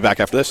Coors Light. We'll be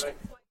back after this.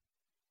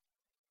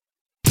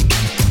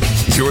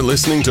 You're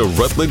listening to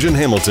Rutledge and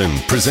Hamilton,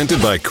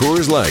 presented by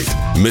Coors Light.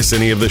 Miss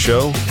any of the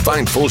show?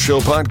 Find full show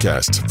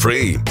podcasts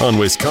free on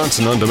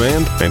Wisconsin On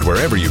Demand and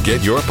wherever you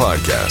get your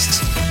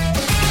podcasts.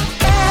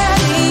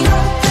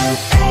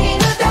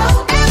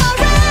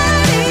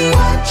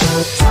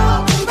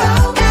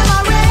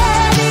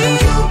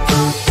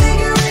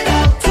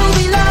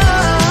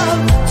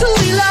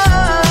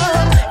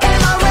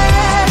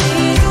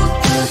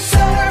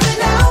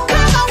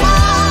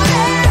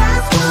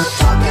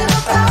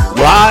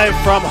 Live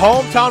from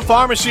Hometown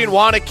Pharmacy in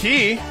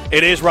Waunakee,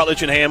 it is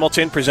Rutledge and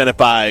Hamilton, presented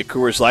by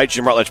Coors Light.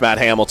 Jim Rutledge, Matt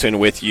Hamilton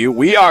with you.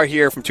 We are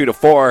here from 2 to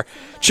 4.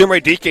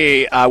 Chimere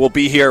Dike will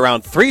be here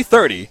around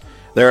 3:30.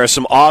 There are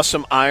some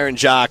awesome Iron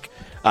Joc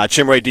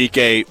Chimere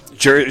Dike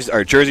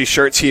jersey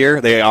shirts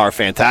here. They are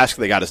fantastic.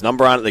 They got his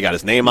number on it. They got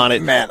his name on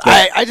it. Man,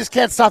 I just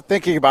can't stop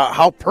thinking about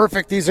how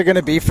perfect these are going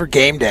to be for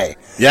game day.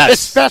 Yes.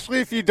 Especially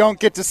if you don't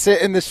get to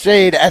sit in the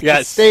shade at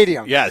the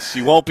stadium. Yes,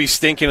 you won't be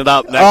stinking it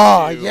up next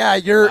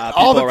to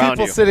all the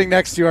people sitting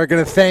next to you are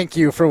going to thank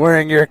you for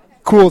wearing your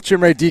cool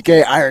Chimray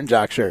DK Iron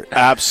Joc shirt.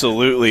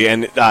 Absolutely,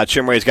 and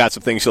Chimray's got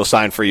some things he'll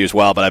sign for you as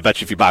well, but I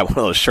bet you if you buy one of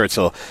those shirts,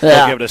 he'll give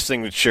it a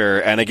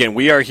signature. And again,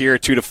 we are here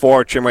 2 to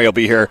 4. Chimray will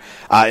be here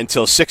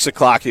until 6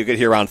 o'clock. You'll get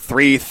here around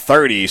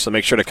 3:30, so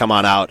make sure to come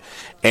on out.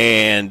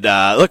 And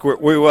look,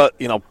 we're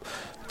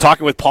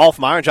talking with Paul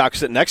from Iron Joc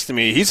sitting next to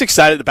me. He's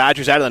excited the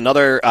Badgers added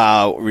another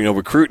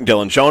recruit in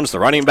Dylan Jones, the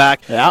running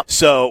back. Yeah.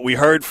 So we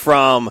heard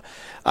from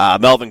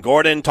Melvin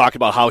Gordon talking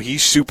about how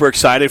he's super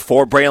excited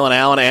for Braylon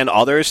Allen and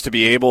others to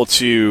be able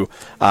to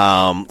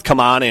come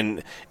on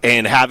and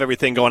have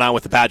everything going on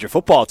with the Badger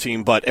football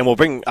team. And we'll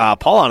bring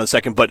Paul on in a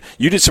second. But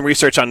you did some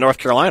research on North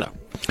Carolina.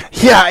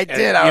 Yeah, I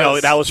did.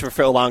 That was for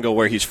Phil Longo,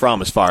 where he's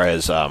from, as far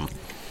as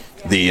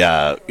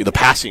the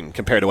passing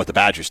compared to what the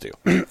Badgers do.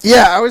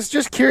 Yeah, I was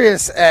just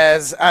curious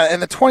as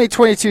in the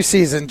 2022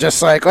 season,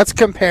 just like let's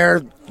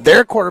compare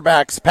their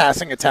quarterback's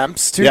passing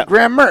attempts to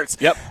Graham Mertz.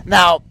 Yep.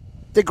 Now,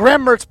 did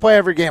Graham Mertz play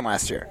every game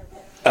last year?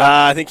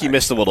 I think he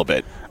missed a little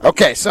bit.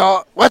 Okay,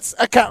 so let's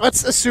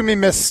assume he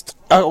missed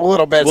a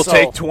little bit. We'll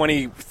take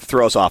 20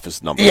 throws off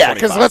his number. Yeah,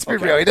 because let's be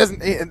real,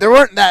 there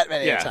weren't that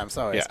many attempts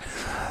always.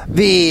 Yeah.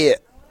 The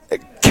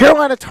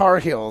Carolina Tar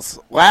Heels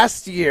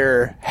last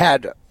year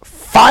had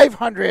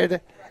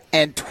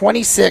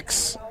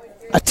 526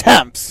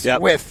 attempts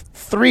with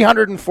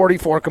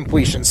 344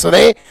 completions. So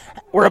they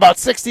were about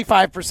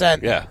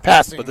 65%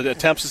 passing. But the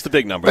attempts is the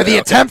big number. But the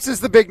attempts is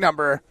the big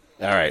number.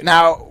 All right.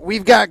 Now,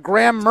 we've got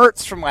Graham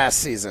Mertz from last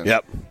season.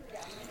 Yep.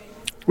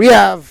 We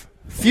have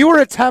fewer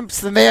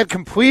attempts than they had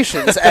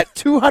completions at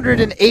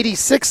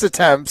 286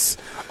 attempts,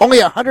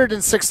 only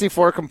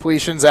 164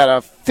 completions at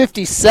a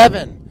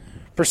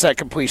 57%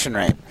 completion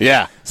rate.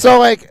 Yeah. So,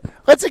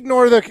 let's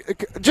ignore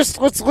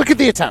let's look at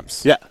the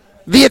attempts. Yeah.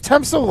 The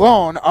attempts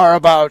alone are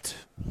about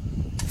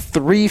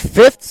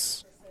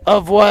 3/5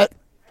 of what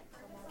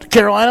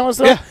Carolina was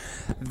doing. Yeah.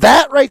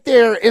 That right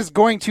there is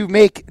going to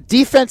make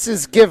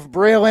defenses give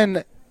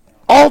Braylon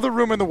all the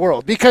room in the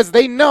world because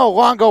they know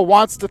Longo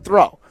wants to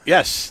throw.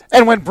 Yes.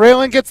 And when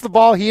Braylon gets the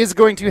ball, he is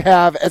going to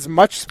have as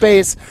much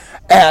space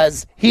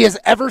as he has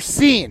ever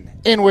seen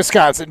in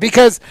Wisconsin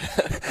because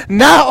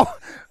now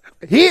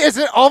he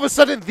isn't all of a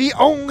sudden the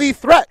only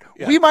threat.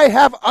 Yeah. We might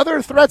have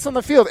other threats on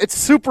the field. It's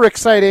super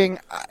exciting.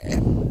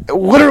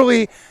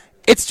 Literally,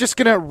 it's just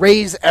going to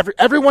raise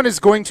everyone is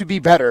going to be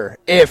better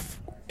if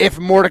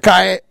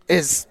Mordecai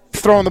is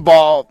throwing the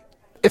ball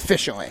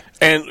efficiently.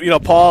 And,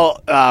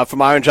 Paul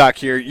from Iron Joc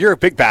here, you're a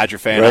big Badger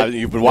fan. Right.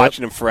 You've been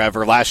watching him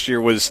forever. Last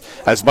year was,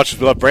 as much as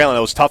we love Braylon,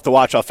 it was tough to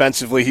watch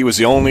offensively. He was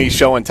the only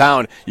show in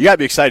town. You got to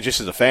be excited just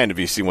as a fan to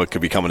be seeing what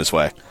could be coming his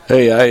way.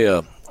 Hey,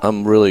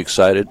 I'm really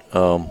excited.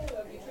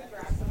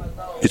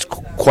 It's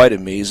quite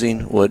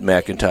amazing what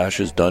McIntosh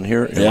has done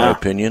here, in my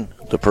opinion.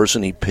 The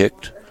person he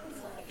picked,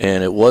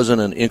 and it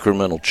wasn't an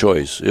incremental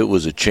choice. It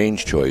was a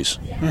change choice,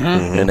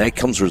 and that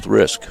comes with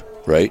risk,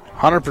 right?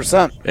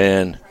 100%.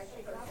 And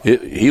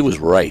he was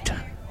right.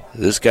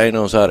 This guy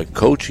knows how to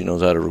coach. He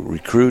knows how to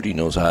recruit. He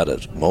knows how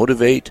to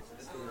motivate,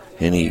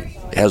 and he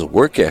has a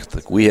work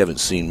ethic we haven't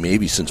seen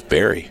maybe since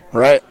Barry.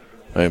 Right.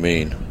 I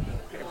mean,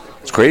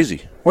 it's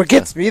crazy. What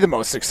gets me the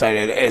most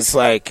excited is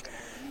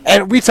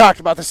and we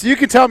talked about this, so you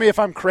can tell me if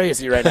I'm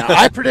crazy right now.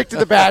 I predicted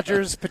the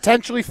Badgers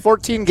potentially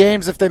 14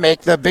 games if they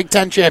make the Big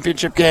Ten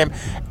championship game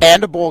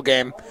and a bowl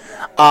game.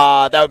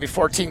 That would be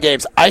 14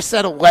 games. I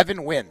said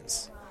 11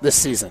 wins this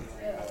season.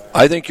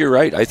 I think you're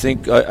right. I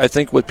think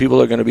what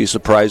people are going to be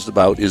surprised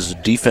about is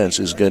the defense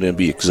is going to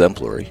be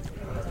exemplary.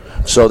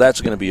 So that's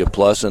going to be a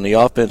plus, and the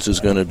offense is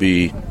going to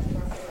be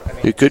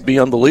 – it could be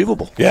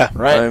unbelievable. Yeah,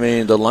 right. I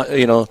mean,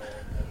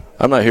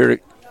 I'm not here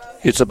to –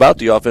 it's about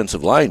the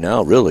offensive line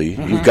now, really.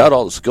 You've got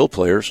all the skill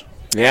players.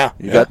 Yeah.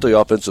 You got the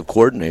offensive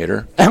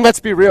coordinator. And let's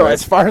be real,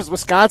 as far as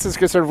Wisconsin's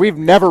concerned, we've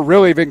never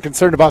really been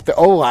concerned about the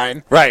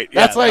O-line. Right.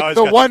 That's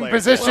the one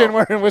position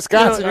where in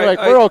Wisconsin you're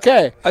we're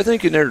okay. I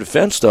think in their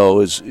defense,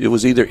 though, it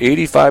was either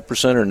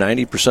 85% or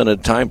 90% of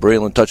the time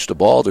Braylon touched the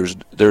ball,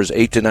 there's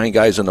 8 to 9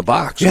 guys in the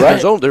box. Yeah.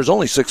 Right. There's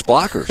only 6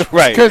 blockers.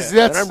 Right.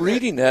 And I'm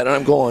reading that, and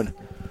I'm going,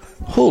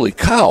 holy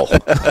cow.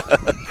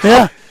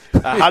 Yeah.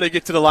 How to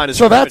get to the line is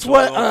so that's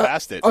what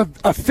an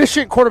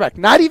efficient quarterback,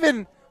 not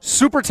even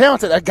super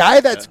talented, a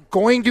guy that's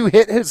going to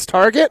hit his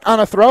target on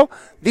a throw.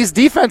 These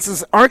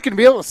defenses aren't going to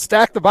be able to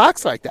stack the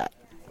box like that.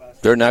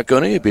 They're not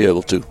going to be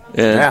able to.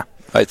 And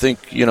I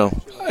think,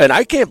 and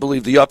I can't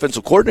believe the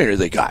offensive coordinator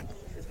they got.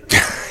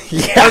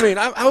 I mean,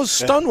 I was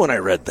stunned when I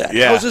read that.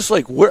 Yeah. I was just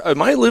like,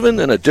 am I living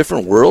in a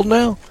different world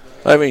now?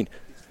 I mean,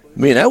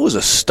 that was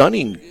a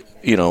stunning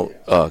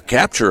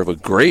capture of a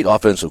great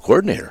offensive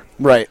coordinator.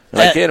 Right.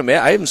 And I can't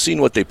imagine. I haven't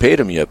seen what they paid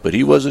him yet, but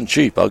he wasn't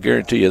cheap. I'll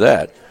guarantee you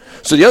that.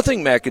 So the other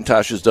thing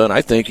McIntosh has done,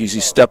 I think, is he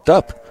stepped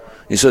up.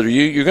 He said,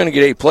 you're going to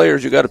get A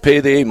players, you got to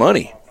pay the A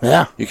money.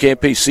 Yeah. You can't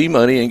pay C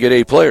money and get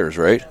A players,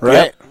 right?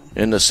 Right.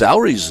 And the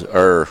salaries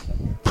are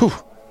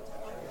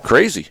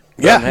crazy.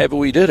 Yeah. I'm happy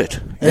we did it.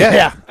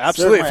 Yeah,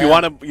 absolutely. If you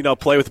want to,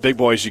 play with the big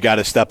boys, you got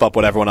to step up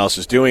what everyone else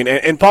is doing.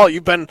 And Paul,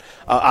 you've been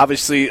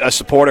obviously a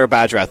supporter of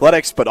Badger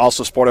Athletics, but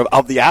also a supporter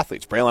of the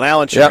athletes. Braylon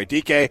Allen, Sherry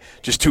DK,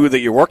 just two that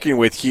you're working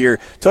with here.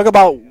 Talk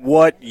about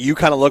what you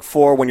kind of look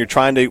for when you're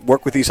trying to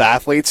work with these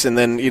athletes, and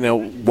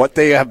then what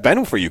they have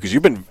been for you, because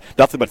you've been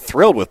nothing but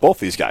thrilled with both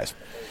these guys.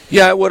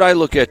 Yeah, what I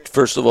look at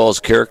first of all is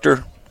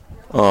character,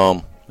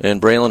 and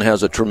Braylon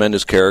has a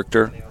tremendous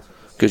character,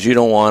 because you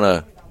don't want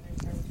to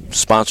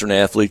sponsor an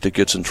athlete that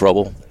gets in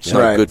trouble. It's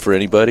not good for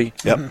anybody.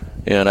 Yep.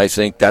 And I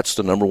think that's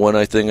the number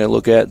one thing I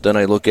look at. Then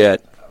I look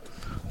at,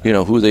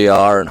 who they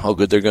are and how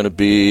good they're going to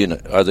be,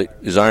 and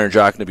is Iron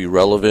Joc going to be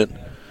relevant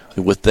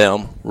with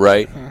them,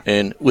 right?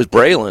 And with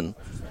Braylon,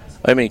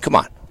 I mean, come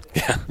on.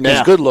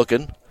 He's good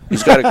looking.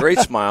 He's got a great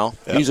smile.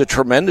 He's a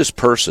tremendous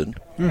person.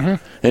 And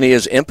he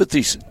has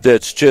empathy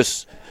that's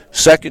just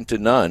second to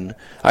none.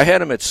 I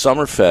had him at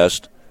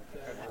Summerfest,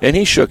 and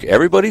he shook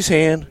everybody's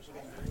hand.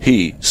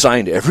 He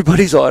signed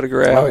everybody's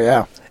autograph. Oh,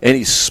 yeah. And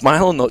he's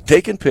smiling,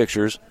 taking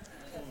pictures,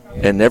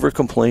 and never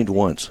complained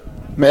once.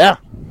 Yeah.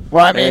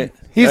 Well, I mean,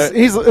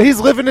 he's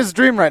living his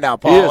dream right now,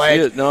 Paul. He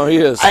is. No, he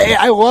is.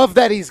 I love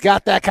that he's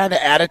got that kind of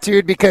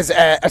attitude, because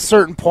at a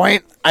certain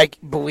point, I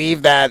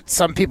believe that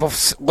some people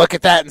look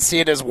at that and see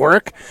it as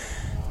work.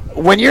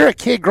 When you're a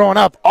kid growing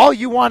up, all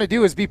you want to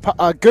do is be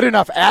a good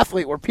enough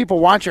athlete where people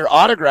want your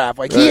autograph.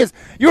 Like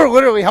you're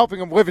literally helping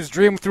him live his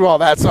dream through all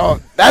that. So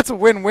that's a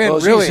win-win,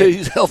 really.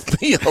 He's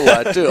helped me a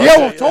lot, too. Yeah,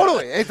 well,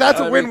 totally. That's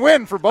a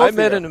win-win for both of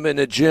you. I met him in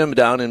a gym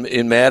down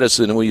in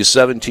Madison when he was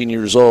 17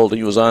 years old.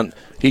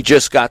 He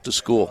just got to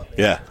school.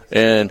 Yeah.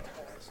 And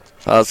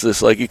I was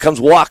just like, he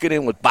comes walking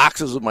in with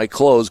boxes of my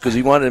clothes because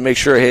he wanted to make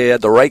sure he had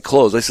the right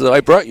clothes. I said,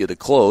 I brought you the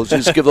clothes. You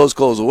just give those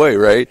clothes away,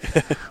 right?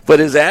 But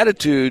his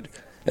attitude...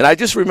 And I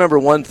just remember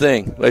one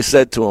thing I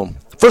said to him.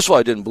 First of all,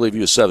 I didn't believe he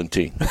was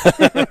 17. I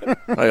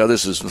go,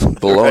 this is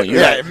baloney.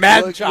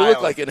 You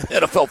look like an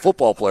NFL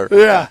football player.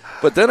 Yeah.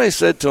 But then I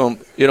said to him,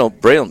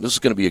 Braylon, this is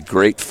going to be a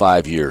great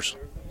 5 years.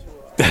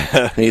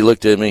 And he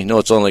looked at me, no,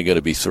 it's only going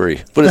to be 3.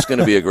 But it's going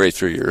to be a great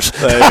 3 years.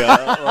 There you go.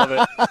 I love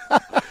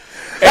it.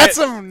 That's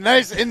some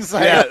nice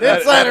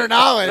insider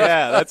knowledge.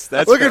 Yeah, that's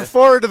looking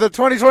forward to the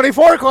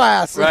 2024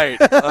 class. Right.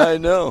 I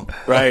know.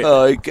 Right.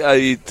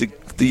 The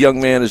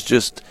young man is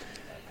just...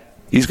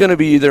 He's going to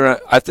be either.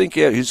 I think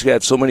he's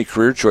had so many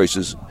career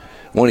choices.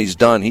 When he's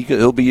done,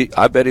 he'll be.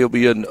 I bet he'll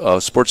be a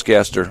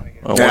sportscaster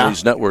on one of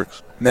these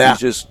networks. Yeah.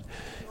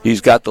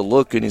 He's got the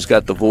look and he's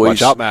got the voice.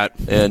 Watch out, Matt.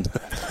 And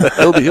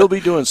he'll be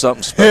doing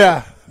something special.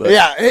 Yeah.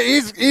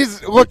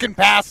 He's looking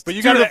past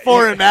 2 to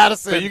 4 in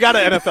Madison. But you got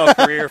an NFL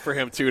career for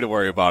him too to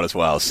worry about as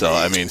well. So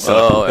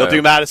he'll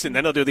do Madison,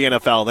 then he'll do the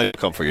NFL, then he'll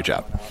come for your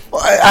job.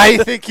 Well, I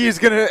think he's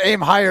going to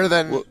aim higher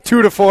than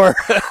 2 to 4.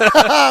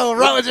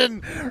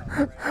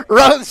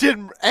 Rutledge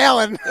and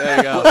Allen. There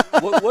you go.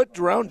 What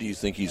round do you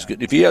think he's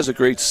good? If he has a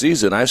great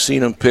season, I've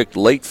seen him picked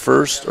late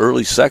first,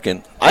 early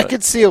second. I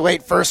could see a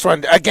late first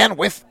one again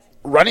with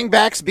running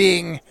backs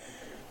being.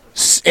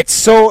 It's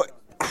so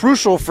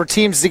crucial for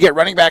teams to get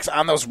running backs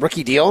on those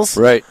rookie deals.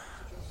 Right.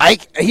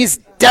 He's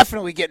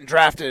definitely getting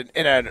drafted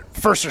in a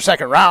first or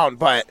second round,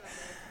 but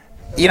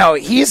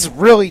he's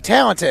really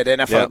talented,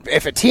 and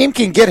if a team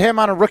can get him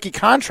on a rookie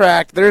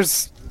contract,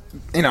 there's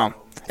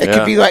it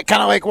could be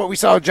kind of like what we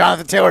saw with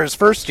Jonathan Taylor his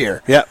first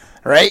year. Yep.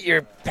 Right?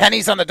 You're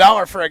pennies on the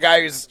dollar for a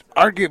guy who's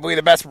arguably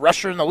the best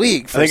rusher in the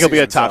league. I think he'll be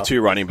a top 2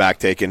 running back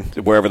taken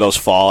wherever those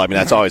fall. I mean,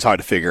 that's always hard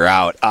to figure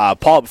out.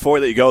 Paul, before we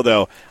let you go,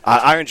 though,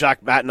 Iron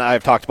Joc, Matt and I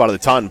have talked about it a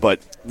ton, but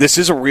this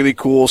is a really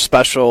cool,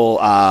 special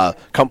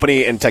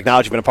company and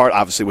technology you've been a part.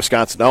 Obviously,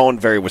 Wisconsin-owned,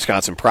 very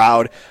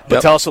Wisconsin-proud.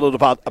 But tell us a little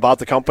about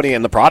the company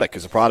and the product,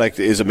 because the product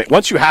is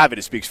once you have it,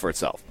 it speaks for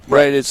itself.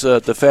 Right. It's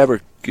the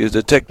fabric,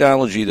 the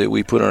technology that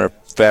we put on our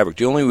fabric.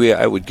 The only way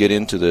I would get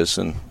into this,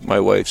 and my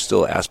wife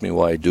still asks me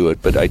why I do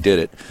it, but I did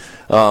it,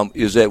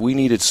 is that we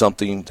needed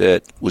something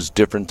that was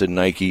different than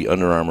Nike,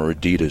 Under Armour,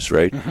 Adidas,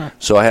 right? Mm-hmm.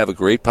 So I have a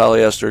great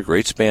polyester,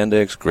 great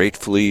spandex, great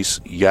fleece,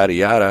 yada,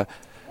 yada.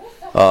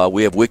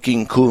 We have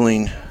wicking,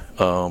 cooling,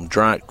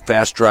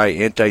 fast dry,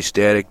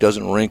 anti-static,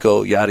 doesn't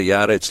wrinkle, yada,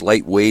 yada. It's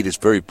lightweight, it's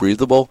very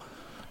breathable.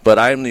 But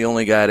I'm the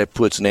only guy that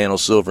puts nano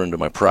silver into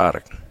my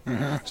product.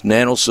 Mm-hmm.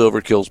 Nano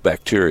silver kills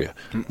bacteria.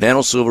 Mm-hmm.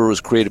 Nano silver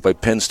was created by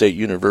Penn State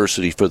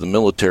University for the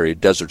military at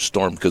Desert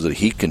Storm because of the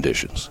heat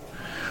conditions.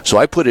 So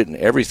I put it in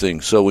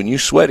everything. So when you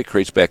sweat, it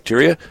creates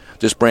bacteria.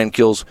 This brand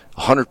kills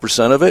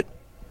 100% of it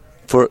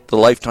for the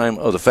lifetime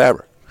of the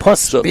fabric.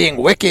 Plus, being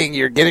wicking,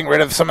 you're getting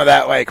rid of some of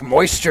that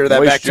moisture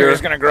that bacteria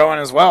is going to grow in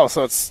as well.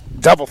 So it's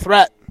double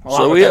threat.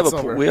 So we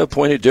have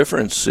point of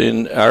difference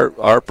in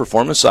our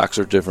performance socks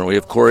are different. We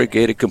have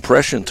corrugated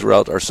compression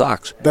throughout our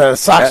socks. The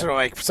socks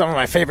are some of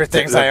my favorite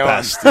things I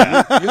own.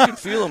 You can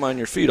feel them on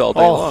your feet all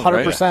day long.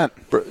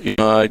 100%.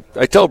 Right?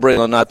 I tell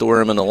Braylon not to wear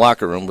them in the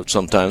locker room, but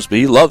sometimes. But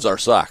he loves our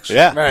socks.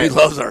 Yeah, right. He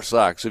loves our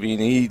socks. I mean,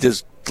 he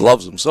just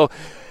loves them. So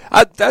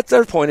that's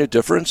our point of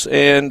difference,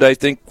 and I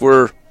think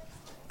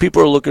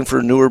people are looking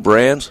for newer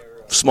brands,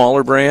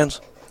 smaller brands.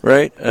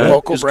 right?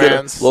 Local It's good,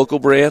 brands. local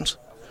brands,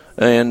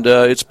 and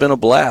it's been a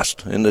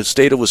blast. And the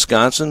state of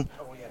Wisconsin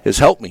has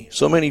helped me.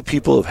 So many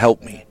people have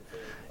helped me.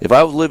 If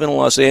I was living in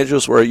Los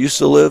Angeles, where I used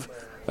to live,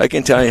 I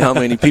can tell you how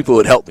many people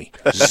would help me.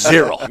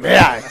 0.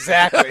 Yeah,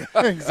 exactly.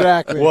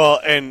 Exactly.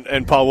 Well,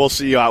 and Paul, we'll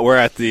see you out. We're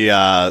at the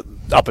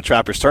up at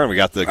Trapper's Turn. We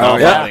got the golf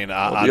rally on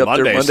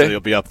Monday, so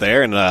you'll be up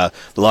there. And the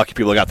lucky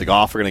people who got the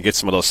golf are going to get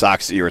some of those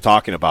socks that you were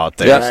talking about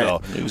there. Yeah.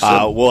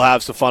 So we'll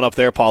have some fun up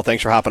there. Paul,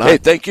 thanks for hopping on. Hey,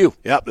 thank you.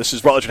 Yep, this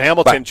is Rutledge and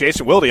Hamilton. Bye.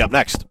 Jason Wilde up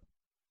next.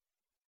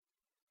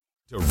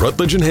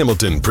 Rutledge and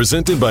Hamilton,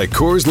 presented by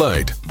Coors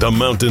Light. The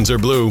mountains are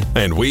blue,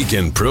 and we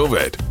can prove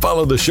it.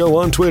 Follow the show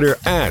on Twitter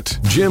at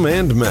Jim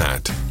and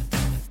Matt.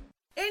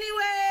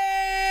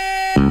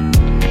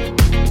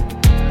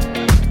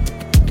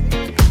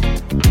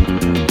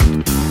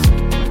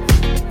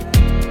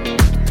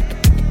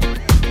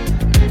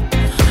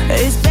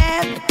 It's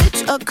bad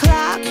bitch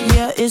o'clock,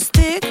 yeah, it's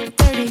thick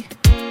 30.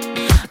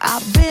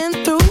 I've been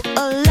through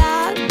a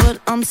lot,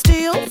 but I'm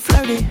still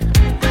flirty.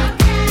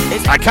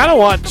 I kind of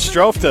want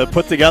Strofe to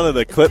put together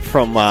the clip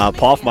from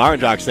Paul from Iron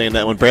Joc saying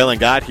that when Braylon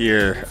got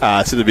here,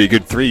 it's going to be a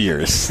good 3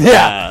 years.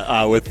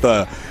 Yeah. With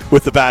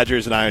the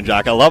Badgers and Iron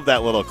Joc. I love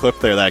that little clip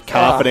there, that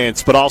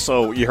confidence. But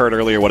also, you heard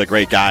earlier what a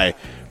great guy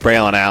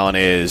Braylon Allen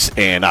is,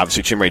 and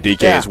obviously Chimray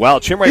DK as well.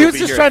 Chimray he was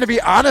just trying to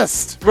be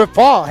honest with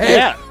Paul.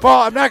 Hey,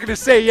 Paul, I'm not going to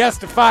say yes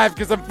to 5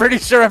 because I'm pretty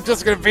sure I'm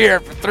just going to be here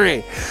for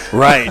 3.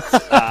 Right.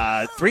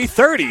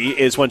 3:30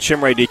 is when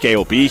Chimray DK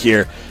will be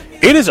here.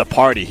 It is a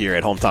party here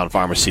at Hometown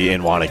Pharmacy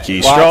in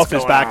Waunakee. Strofe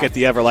is back at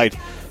the Everlight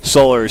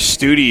Solar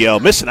Studio.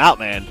 Missing out,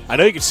 man. I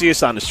know you can see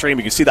us on the stream.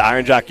 You can see the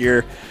Iron Joc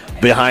gear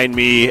behind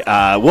me.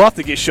 We'll have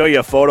to show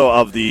you a photo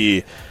of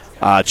the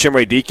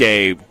Chimray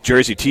DK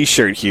jersey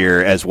T-shirt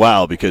here as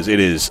well, because it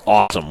is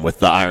awesome with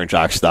the Iron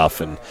Joc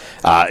stuff, and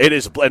it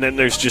is. And then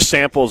there's just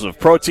samples of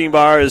protein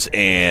bars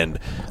and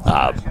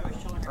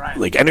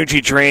like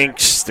energy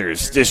drinks.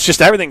 There's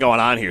just everything going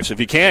on here. So if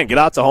you can, get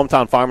out to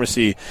Hometown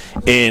Pharmacy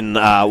in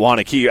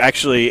Waunakee.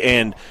 Actually,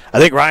 and I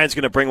think Ryan's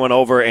going to bring one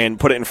over and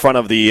put it in front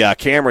of the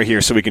camera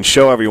here so we can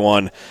show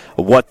everyone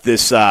what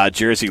this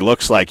jersey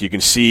looks like. You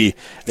can see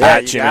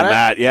at Jim and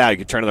Matt. Yeah, you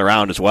can turn it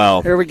around as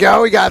well. Here we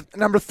go. We got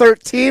number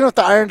 13 with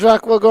the Iron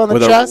Joc logo on the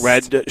chest.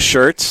 With a red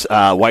shirt,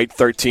 white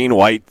 13,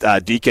 white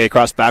DK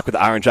across back with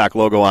the Iron Joc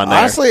logo on there.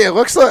 Honestly, it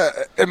looks like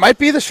it might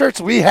be the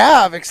shirts we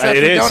have, except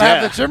we don't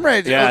have the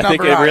Chimray number. I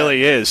think it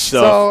really is.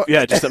 So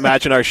yeah, just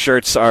imagine our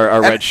shirts,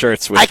 our red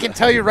shirts. I can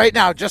tell you right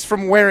now, just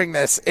from wearing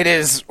this, it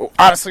is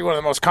honestly one of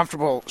the most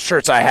comfortable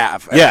shirts I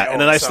have. Yeah, and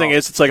the nice thing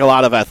is it's like a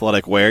lot of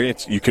athletic wear.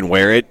 You can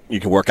wear it, you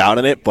can work out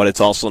in it, but it's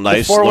also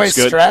nice. The 4-way looks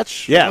good.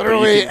 stretch, yeah,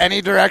 literally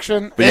any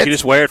direction. But you can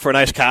just wear it for a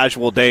nice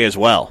casual day as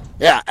well.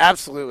 Yeah,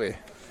 absolutely.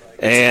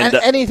 And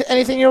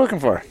anything you're looking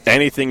for.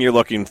 Anything you're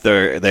looking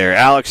for there.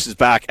 Alex is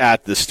back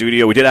at the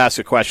studio. We did ask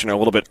a question a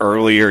little bit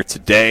earlier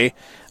today,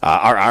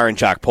 our Iron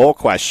Joc poll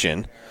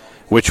question,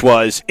 which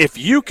was, if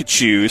you could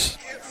choose,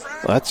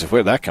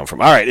 where'd that come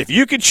from? All right, if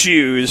you could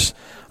choose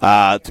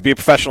to be a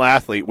professional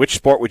athlete, which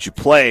sport would you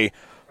play?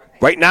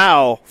 Right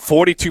now,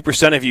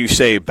 42% of you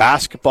say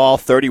basketball,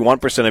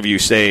 31% of you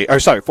say,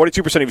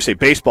 42% of you say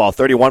baseball,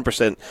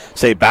 31%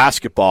 say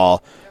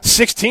basketball,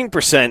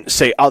 16%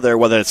 say other,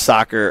 whether it's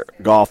soccer,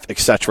 golf,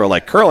 etc.,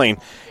 like curling,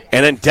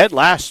 and then dead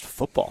last,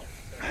 football.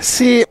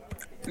 See,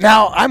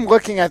 now I'm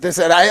looking at this,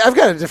 and I've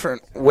got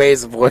different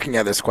ways of looking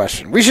at this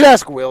question. We should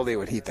ask Wilde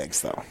what he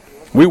thinks, though.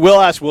 We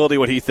will ask Wilde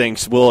what he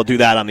thinks. We'll do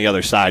that on the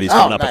other side. He's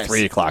coming up at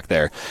 3 o'clock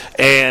there.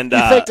 And he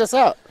faked us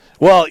out.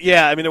 Well,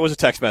 yeah, I mean, there was a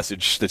text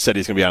message that said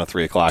he's going to be on at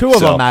 3 o'clock. 2 of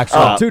them,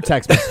 actually. 2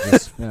 text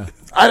messages. Yeah.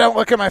 I don't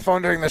look at my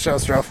phone during the show,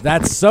 Strofe.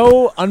 That's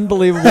so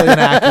unbelievably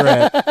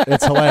inaccurate.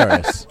 It's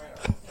hilarious.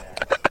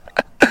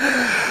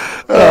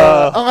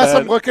 Unless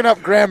I'm looking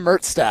up Graham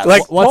Mertz stats.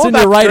 Like, what's in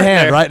your right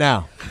hand right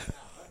now?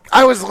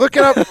 I was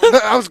looking up.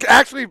 I was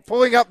actually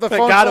pulling up the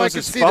phone so I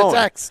could see the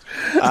text.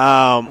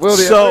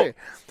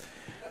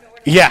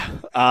 Yeah,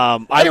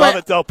 I love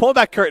it, though. Pulling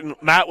back curtain,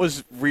 Matt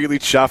was really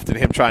chuffed in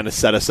him trying to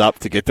set us up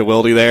to get to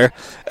Wilde there,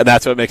 and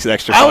that's what makes it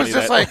extra funny. I was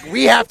just like,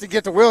 we have to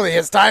get to Wilde.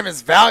 His time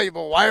is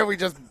valuable. Why are we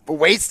just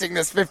wasting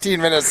this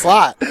 15-minute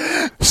slot?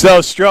 So,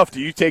 Strofe, do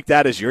you take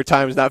that as your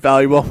time is not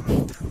valuable?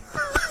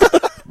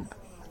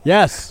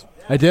 Yes,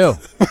 I do.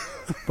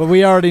 But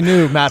we already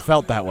knew Matt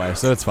felt that way,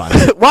 so it's fine.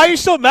 Why are you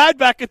so mad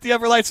back at the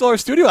Everlight Solar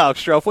Studio,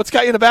 Alex Strofe? What's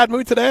got you in a bad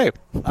mood today?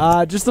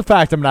 Just the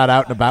fact I'm not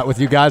out and about with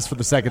you guys for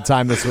the second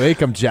time this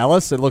week. I'm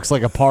jealous. It looks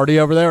like a party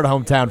over there at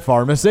Hometown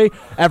Pharmacy.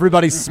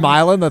 Everybody's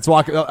smiling. That's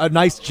walking. A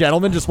nice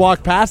gentleman just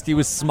walked past. He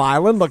was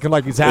smiling, looking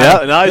like he's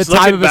having the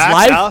time of his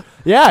life. Now.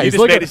 Yeah, he's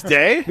made his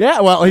day. Yeah,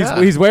 well,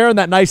 he's wearing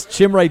that nice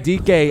Chimray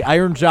DK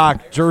Iron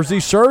Joc jersey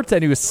shirt,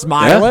 and he was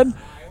smiling. Yeah.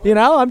 You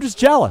know, I'm just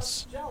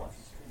jealous.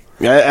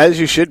 Yeah, as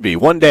you should be.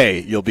 One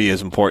day you'll be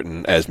as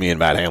important as me and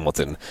Matt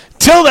Hamilton.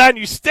 Till then,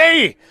 you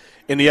stay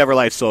in the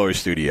Everlight Solar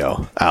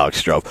Studio,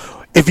 Alex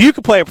Strofe. If you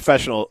could play a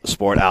professional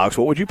sport, Alex,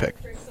 what would you pick?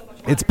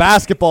 It's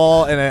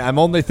basketball, and I'm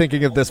only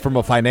thinking of this from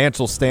a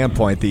financial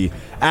standpoint. The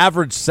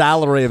average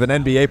salary of an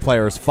NBA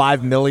player is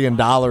 $5 million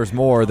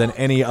more than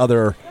any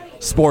other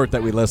sport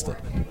that we listed.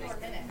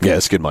 Yeah,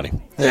 it's good money.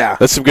 Yeah.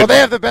 That's some good Well, they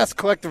money. have the best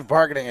collective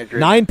bargaining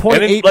agreement.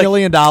 $9.8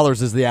 million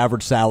is the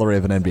average salary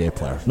of an NBA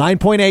player.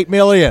 $9.8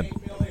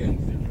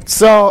 million.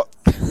 So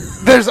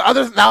there's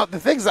other now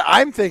the things that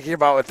I'm thinking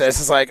about with this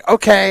is like,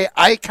 okay,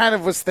 I kind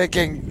of was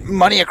thinking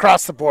money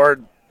across the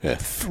board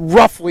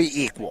roughly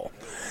equal.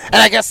 And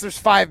I guess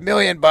there's $5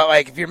 million, but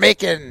like if you're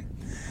making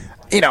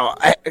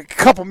a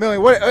couple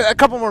million, a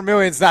couple more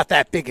million is not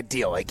that big a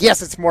deal. Like,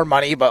 yes, it's more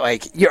money, but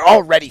like you're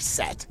already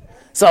set.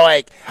 So,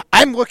 like,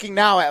 I'm looking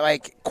now at,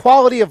 like,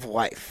 quality of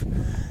life.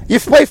 You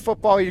play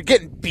football, you're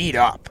getting beat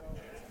up.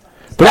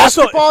 But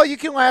basketball, you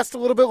can last a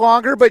little bit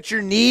longer, but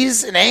your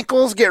knees and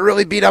ankles get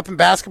really beat up in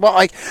basketball.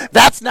 Like,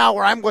 that's now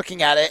where I'm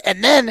looking at it.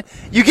 And then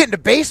you get into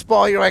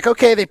baseball, you're like,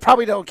 okay, they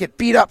probably don't get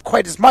beat up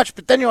quite as much.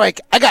 But then you're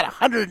like, I got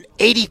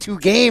 182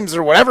 games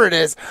or whatever it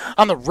is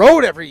on the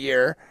road every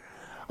year.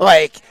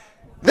 Like,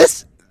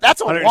 that's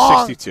a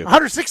 162.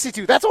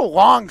 162. That's a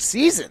long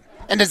season.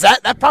 And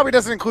that probably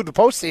doesn't include the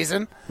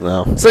postseason.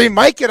 No. So you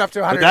might get up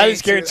to 100. But that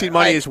is guaranteed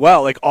money as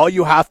well. Like, all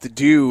you have to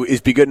do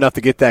is be good enough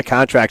to get that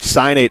contract,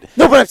 sign it.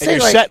 No, but I'm saying,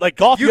 you're set. Like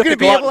golf, you're going to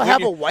be able to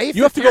have a wife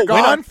if you're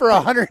gone for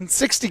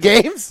 160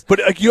 games?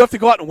 But you have to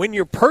go out and win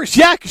your purse.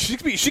 Yeah, because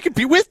she could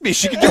be with me.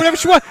 She can do whatever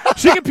she wants.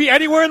 She can be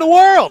anywhere in the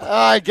world.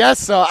 I guess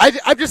so.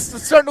 I'm just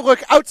starting to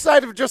look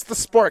outside of just the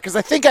sport because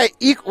I think I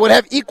would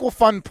have equal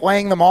fun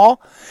playing them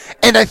all.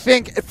 And I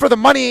think for the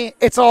money,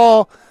 it's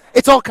all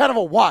kind of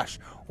a wash.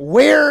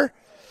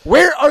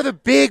 Where are the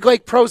big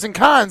like pros and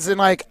cons? And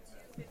like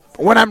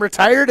when I'm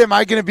retired, am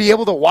I going to be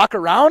able to walk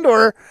around,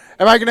 or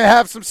am I going to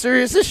have some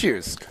serious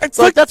issues? It's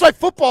like that's why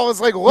football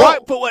is like low. Right,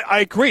 but like, I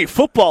agree,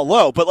 football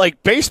low. But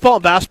like baseball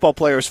and basketball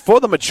players, for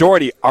the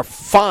majority, are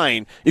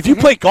fine. If you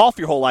play golf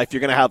your whole life,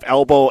 you're going to have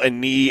elbow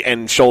and knee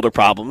and shoulder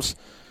problems.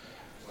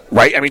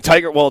 Right, I mean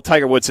Tiger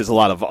Woods has a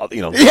lot of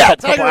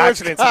couple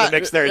accidents in the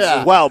mix there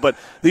as well. But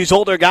these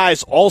older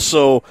guys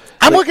also.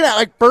 I'm looking at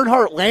like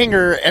Bernhard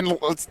Langer, and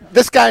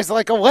this guy's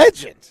like a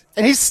legend,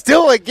 and he's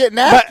still like getting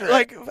after it.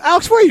 Like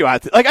Alex, where are you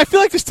at? Like I feel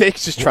like this take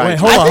is just trying. Wait,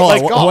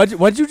 hold on.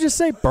 What did you just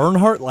say?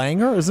 Bernhard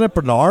Langer? Isn't it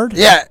Bernard?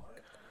 Yeah.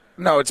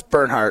 No, it's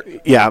Bernhardt.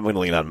 Yeah, I'm going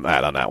to lean on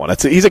Matt on that one.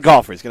 He's a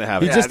golfer. He's going to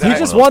have. He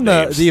just won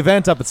the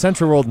event up at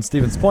Century World in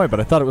Stevens Point, but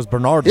I thought it was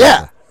Bernard.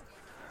 Yeah. Langer.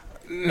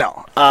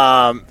 No,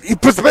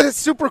 but it's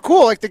super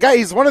cool. Like the guy,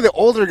 he's one of the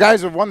older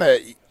guys who won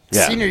the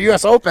senior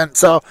U.S. Open.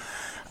 So,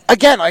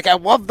 again, like I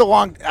love the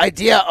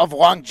idea of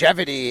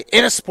longevity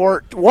in a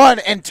sport. One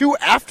and two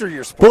after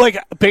your sport. But like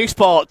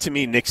baseball, to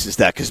me, nixes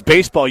that because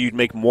baseball, you'd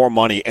make more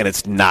money and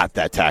it's not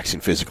that taxing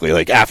physically.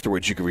 Like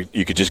afterwards, you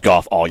could just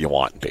golf all you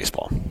want in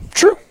baseball.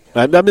 True.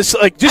 I'm just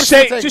like just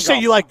say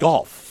you like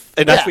golf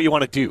and that's what you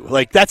want to do.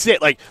 Like that's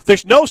it. Like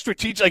there's no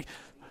strategic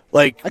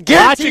Like I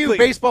guarantee you,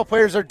 baseball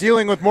players are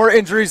dealing with more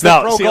injuries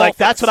than pro golfers. Like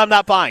that's what I'm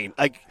not buying.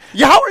 Like,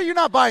 how are you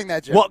not buying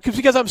that, Jim? Well,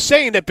 because I'm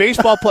saying that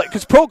baseball play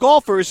because pro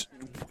golfers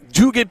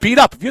do get beat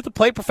up. If you have to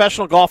play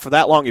professional golf for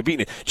that long, you're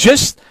beating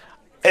it.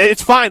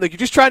 It's fine. Like you're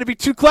just trying to be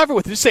too clever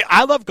with it. Just say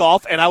I love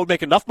golf and I would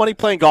make enough money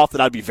playing golf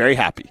that I'd be very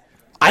happy.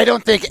 I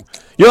don't think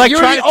you're like you're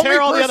trying the to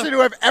tear all only the person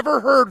who I've ever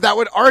heard that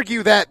would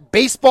argue that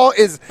baseball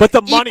is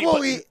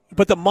equally.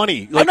 But the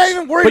money. I'm not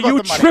even worried about the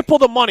money. But you triple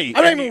the money.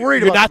 I'm not even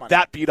worried about the money. You're not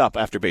that beat up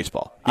after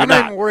baseball. I'm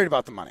not even worried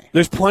about the money.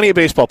 There's plenty of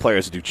baseball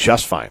players that do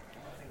just fine.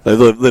 They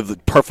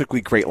live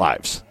perfectly great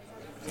lives.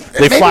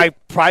 They fly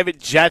private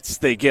jets.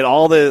 They get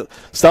all the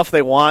stuff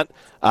they want.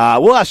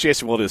 We'll ask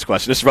Jason Wilde this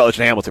question. This is Rutledge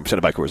and Hamilton,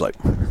 presented by Coors Light.